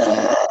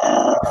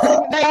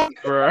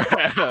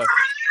 Bruh.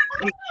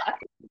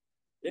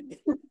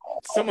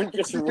 Someone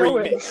just Do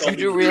it. remixed. You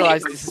do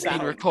realize this has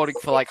been recording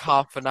for like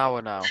half an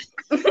hour now.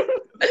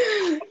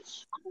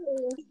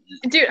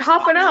 dude,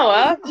 half an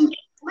hour.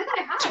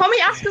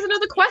 Tommy, ask us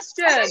another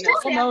question.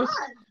 Almost.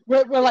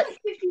 We're like.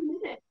 15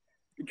 minutes.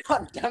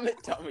 God damn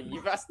it, Tommy!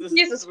 You've asked us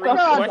Jesus 3 fucking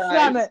God questions.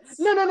 damn it!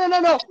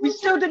 No! We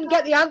still didn't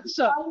get the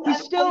answer. We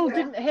still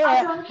didn't hear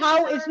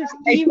how is his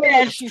email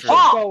relationship true.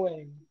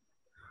 going.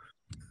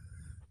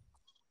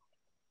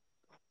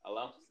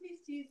 Hello.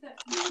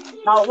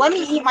 Now let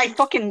me eat my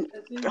fucking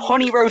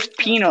honey roast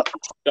peanut.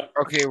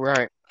 Okay,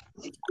 right.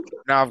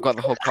 Now I've got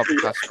the whole copy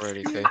pasta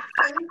ready, okay?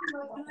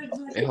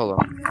 Hey, hold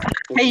on.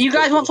 Hey, you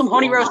guys want some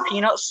honey roast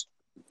peanuts?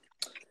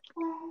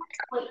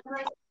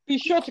 Be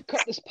sure to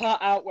cut this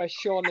part out where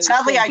Sean is.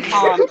 Sadly, I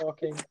Sean's can't.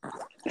 talking.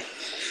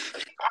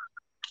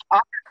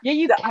 Yeah,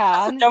 you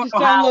can. don't Just know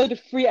how. download a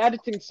free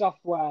editing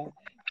software.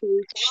 Put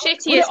it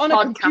Shittiest on a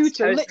podcast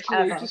computer, host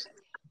literally. ever. Just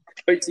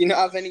Wait, do you not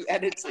have any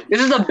editing?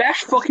 This is the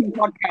best fucking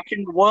podcast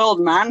in the world,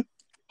 man.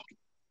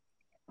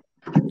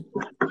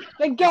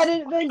 then get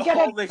it. Then get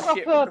All a this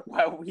shit proper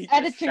where we just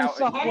editing shout at you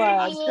software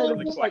and instead answer of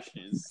the just like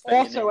questions that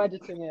you auto need.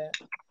 editing it.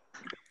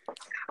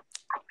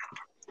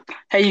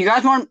 Hey, you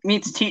guys want me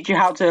to teach you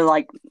how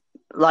to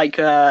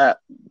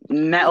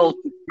metal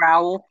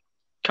growl,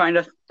 kind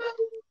of?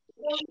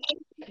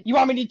 You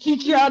want me to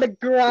teach you how to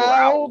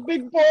growl,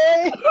 big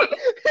boy?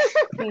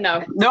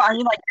 No. No, I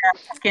mean like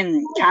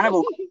fucking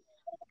cannibal.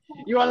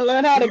 You want to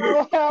learn how to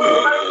growl?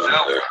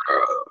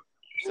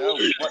 So,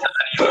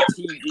 what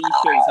TV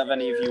shows have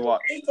any of you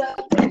watched?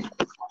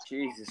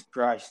 Jesus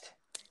Christ.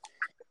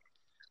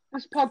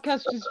 This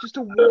podcast is just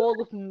a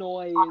wall of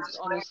noise,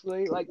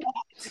 honestly. Like,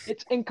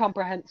 it's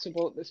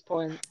incomprehensible at this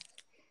point.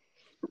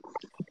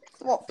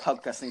 What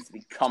podcast needs to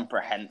be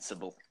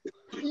comprehensible?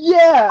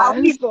 Yeah,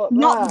 who least thought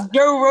Not that?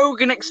 Joe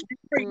Rogan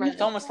experience.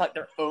 It's almost like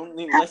they're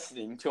only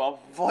listening to our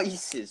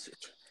voices.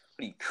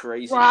 What are you,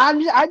 crazy? Well,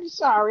 I'm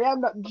sorry,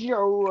 I'm not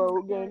Joe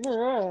Rogan.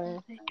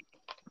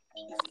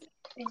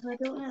 If I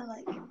don't know,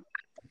 like.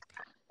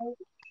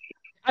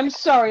 I'm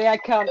sorry, I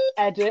can't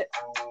edit.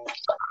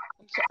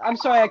 I'm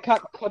sorry, I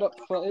can't put up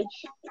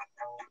footage.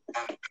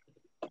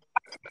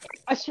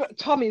 I swear,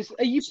 Tommy's,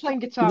 are you playing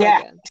guitar Yeah.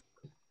 again?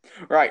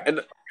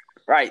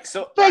 Right,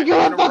 so... Think right, of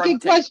I'm a gonna fucking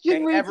rotate.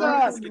 question, Okay, everyone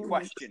retard. ask a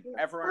question.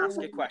 Everyone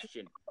ask a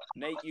question.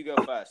 Nate, you go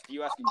first.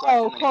 You ask a Oh,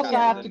 question. of course then I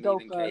have Kat, to then go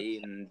me, then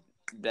Kate, and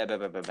blah, blah,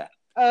 blah, blah, blah.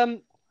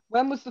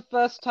 When was the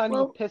first time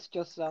Well, you pissed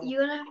yourself?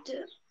 You're gonna have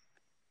to.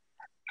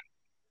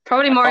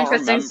 Probably I more can't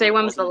interesting to say remember,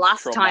 when it was the wasn't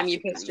last time you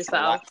traumatic, it pissed was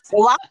yourself. relaxing.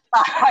 The last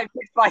time I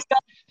pissed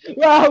myself.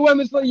 Well, when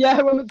was the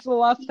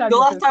last time? The you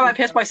last time I yourself?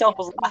 pissed myself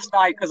was last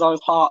night because I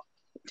was hot.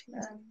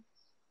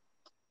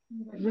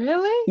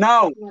 Really?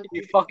 No,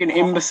 you fucking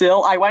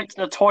imbecile. I went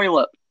to the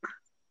toilet.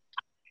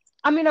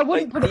 I mean, I Like,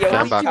 wouldn't put it the only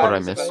past back you, what I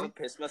times I've missed. ever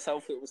pissed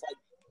myself, it was like...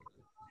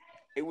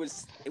 It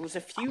was a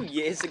few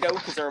years ago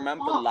because I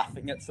remember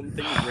laughing at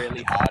something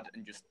really hard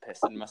and just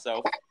pissing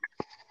myself.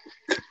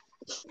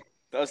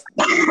 That was...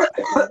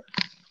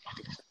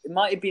 It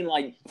might have been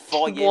like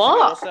 4 years ago or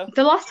What? so.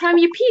 The last time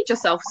you peed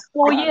yourself was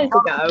 4 years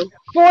ago.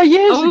 4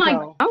 years Oh my ago.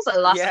 god, that was like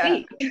last Yeah.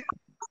 week.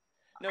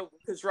 No,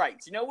 because right,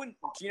 do you know when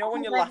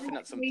you're laughing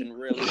at something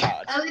really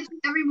hard? I literally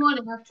every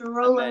morning I have to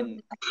roll over And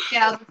and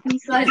get out the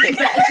inside to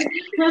get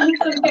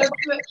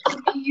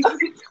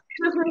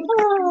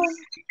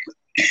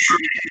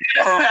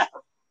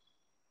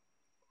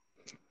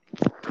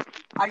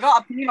I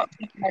got a peanut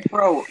in my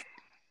throat.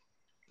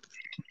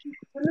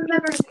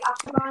 Remember the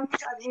afterlife?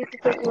 I need to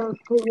put your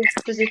previous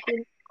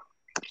position.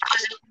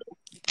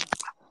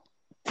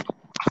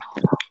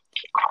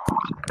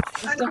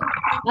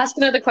 Ask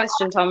another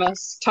question,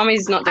 Thomas.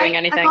 Tommy's not doing I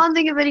anything. can't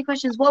think of any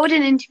questions. What would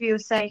an interviewer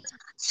say?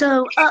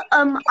 So,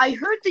 I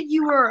heard that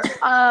you were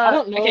I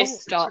don't know. Okay,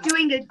 stop.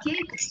 doing a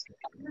gig.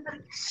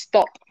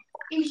 Stop.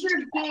 Is your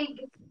gig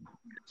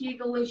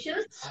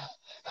gigalicious?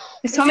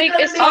 Is Tommy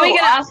gonna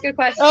ask a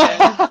question?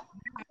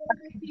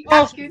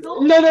 Ask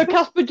Google. No,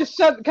 Casper just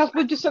sent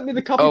me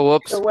the copy. Oh,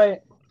 whoops. So wait.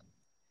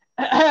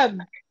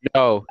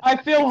 No, I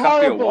feel The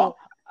copy of horrible.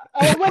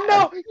 what? Wait,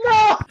 no!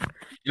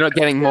 you're not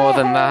getting more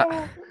than that.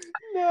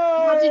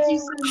 No. What did you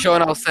say?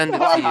 Sean, I'll send it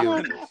to you.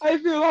 I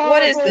feel horrible.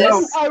 What is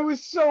this? I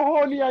was so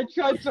horny. I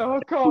tried to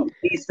hook up.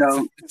 Please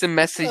don't. It's a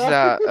message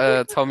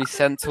that Tommy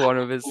sent to one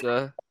of his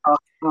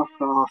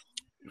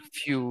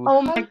few.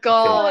 Oh my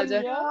god.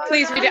 Yeah.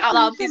 Please read it out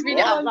loud. Please read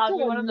it out loud.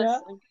 We want to Yeah.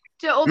 listen.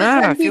 To all the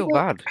Nah, 10 I feel people,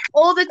 bad.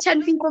 all the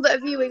 10 people that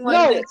are viewing want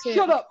No, to do it too.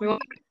 shut up.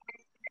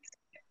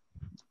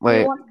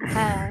 Wait,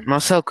 Hair.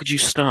 Marcel, could you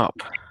stop?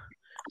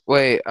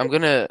 Wait, I'm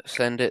gonna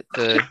send it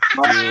to you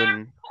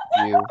and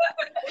you.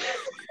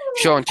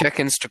 Sean, check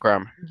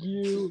Instagram.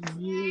 You.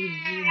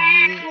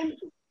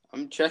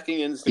 I'm checking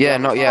Instagram. Yeah,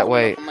 not yet,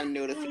 wait. My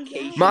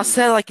notifications.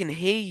 Marcel, I can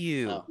hear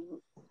you. Oh.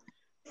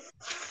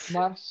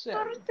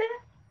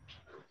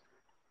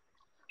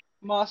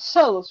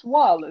 Marcellus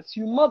Wallace,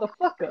 you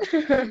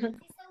motherfucker.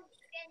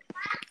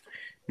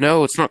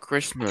 No, it's not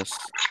Christmas.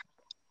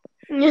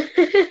 Wait,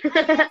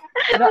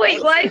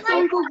 why is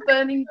someone called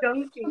Burning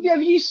Donkey?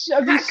 Have you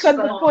sent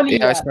the funny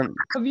Yeah, I yet? sent.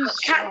 Have you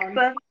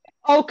Casper.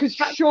 Oh, because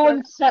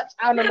Sean sets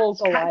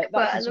animals alight. Casper,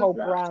 That's I his love whole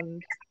that.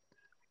 brand.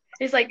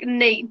 It's like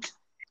Nate.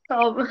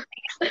 Burning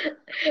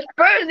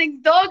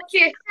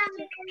Donkey.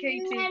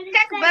 Katie.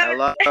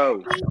 Casper.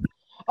 Hello.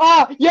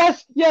 Ah,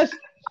 yes.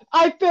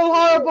 I feel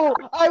horrible.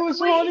 I was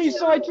horny,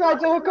 so I tried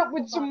to hook up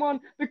with someone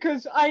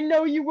because I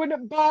know you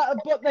wouldn't but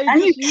they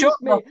And you just shut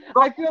used me. the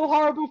I feel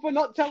horrible for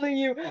not telling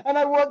you, and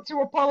I want to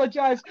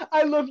apologize.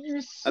 I love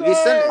you so Have you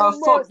sent it? Oh,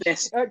 much. fuck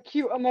this.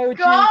 Cute emoji,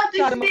 God,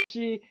 sad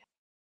emoji,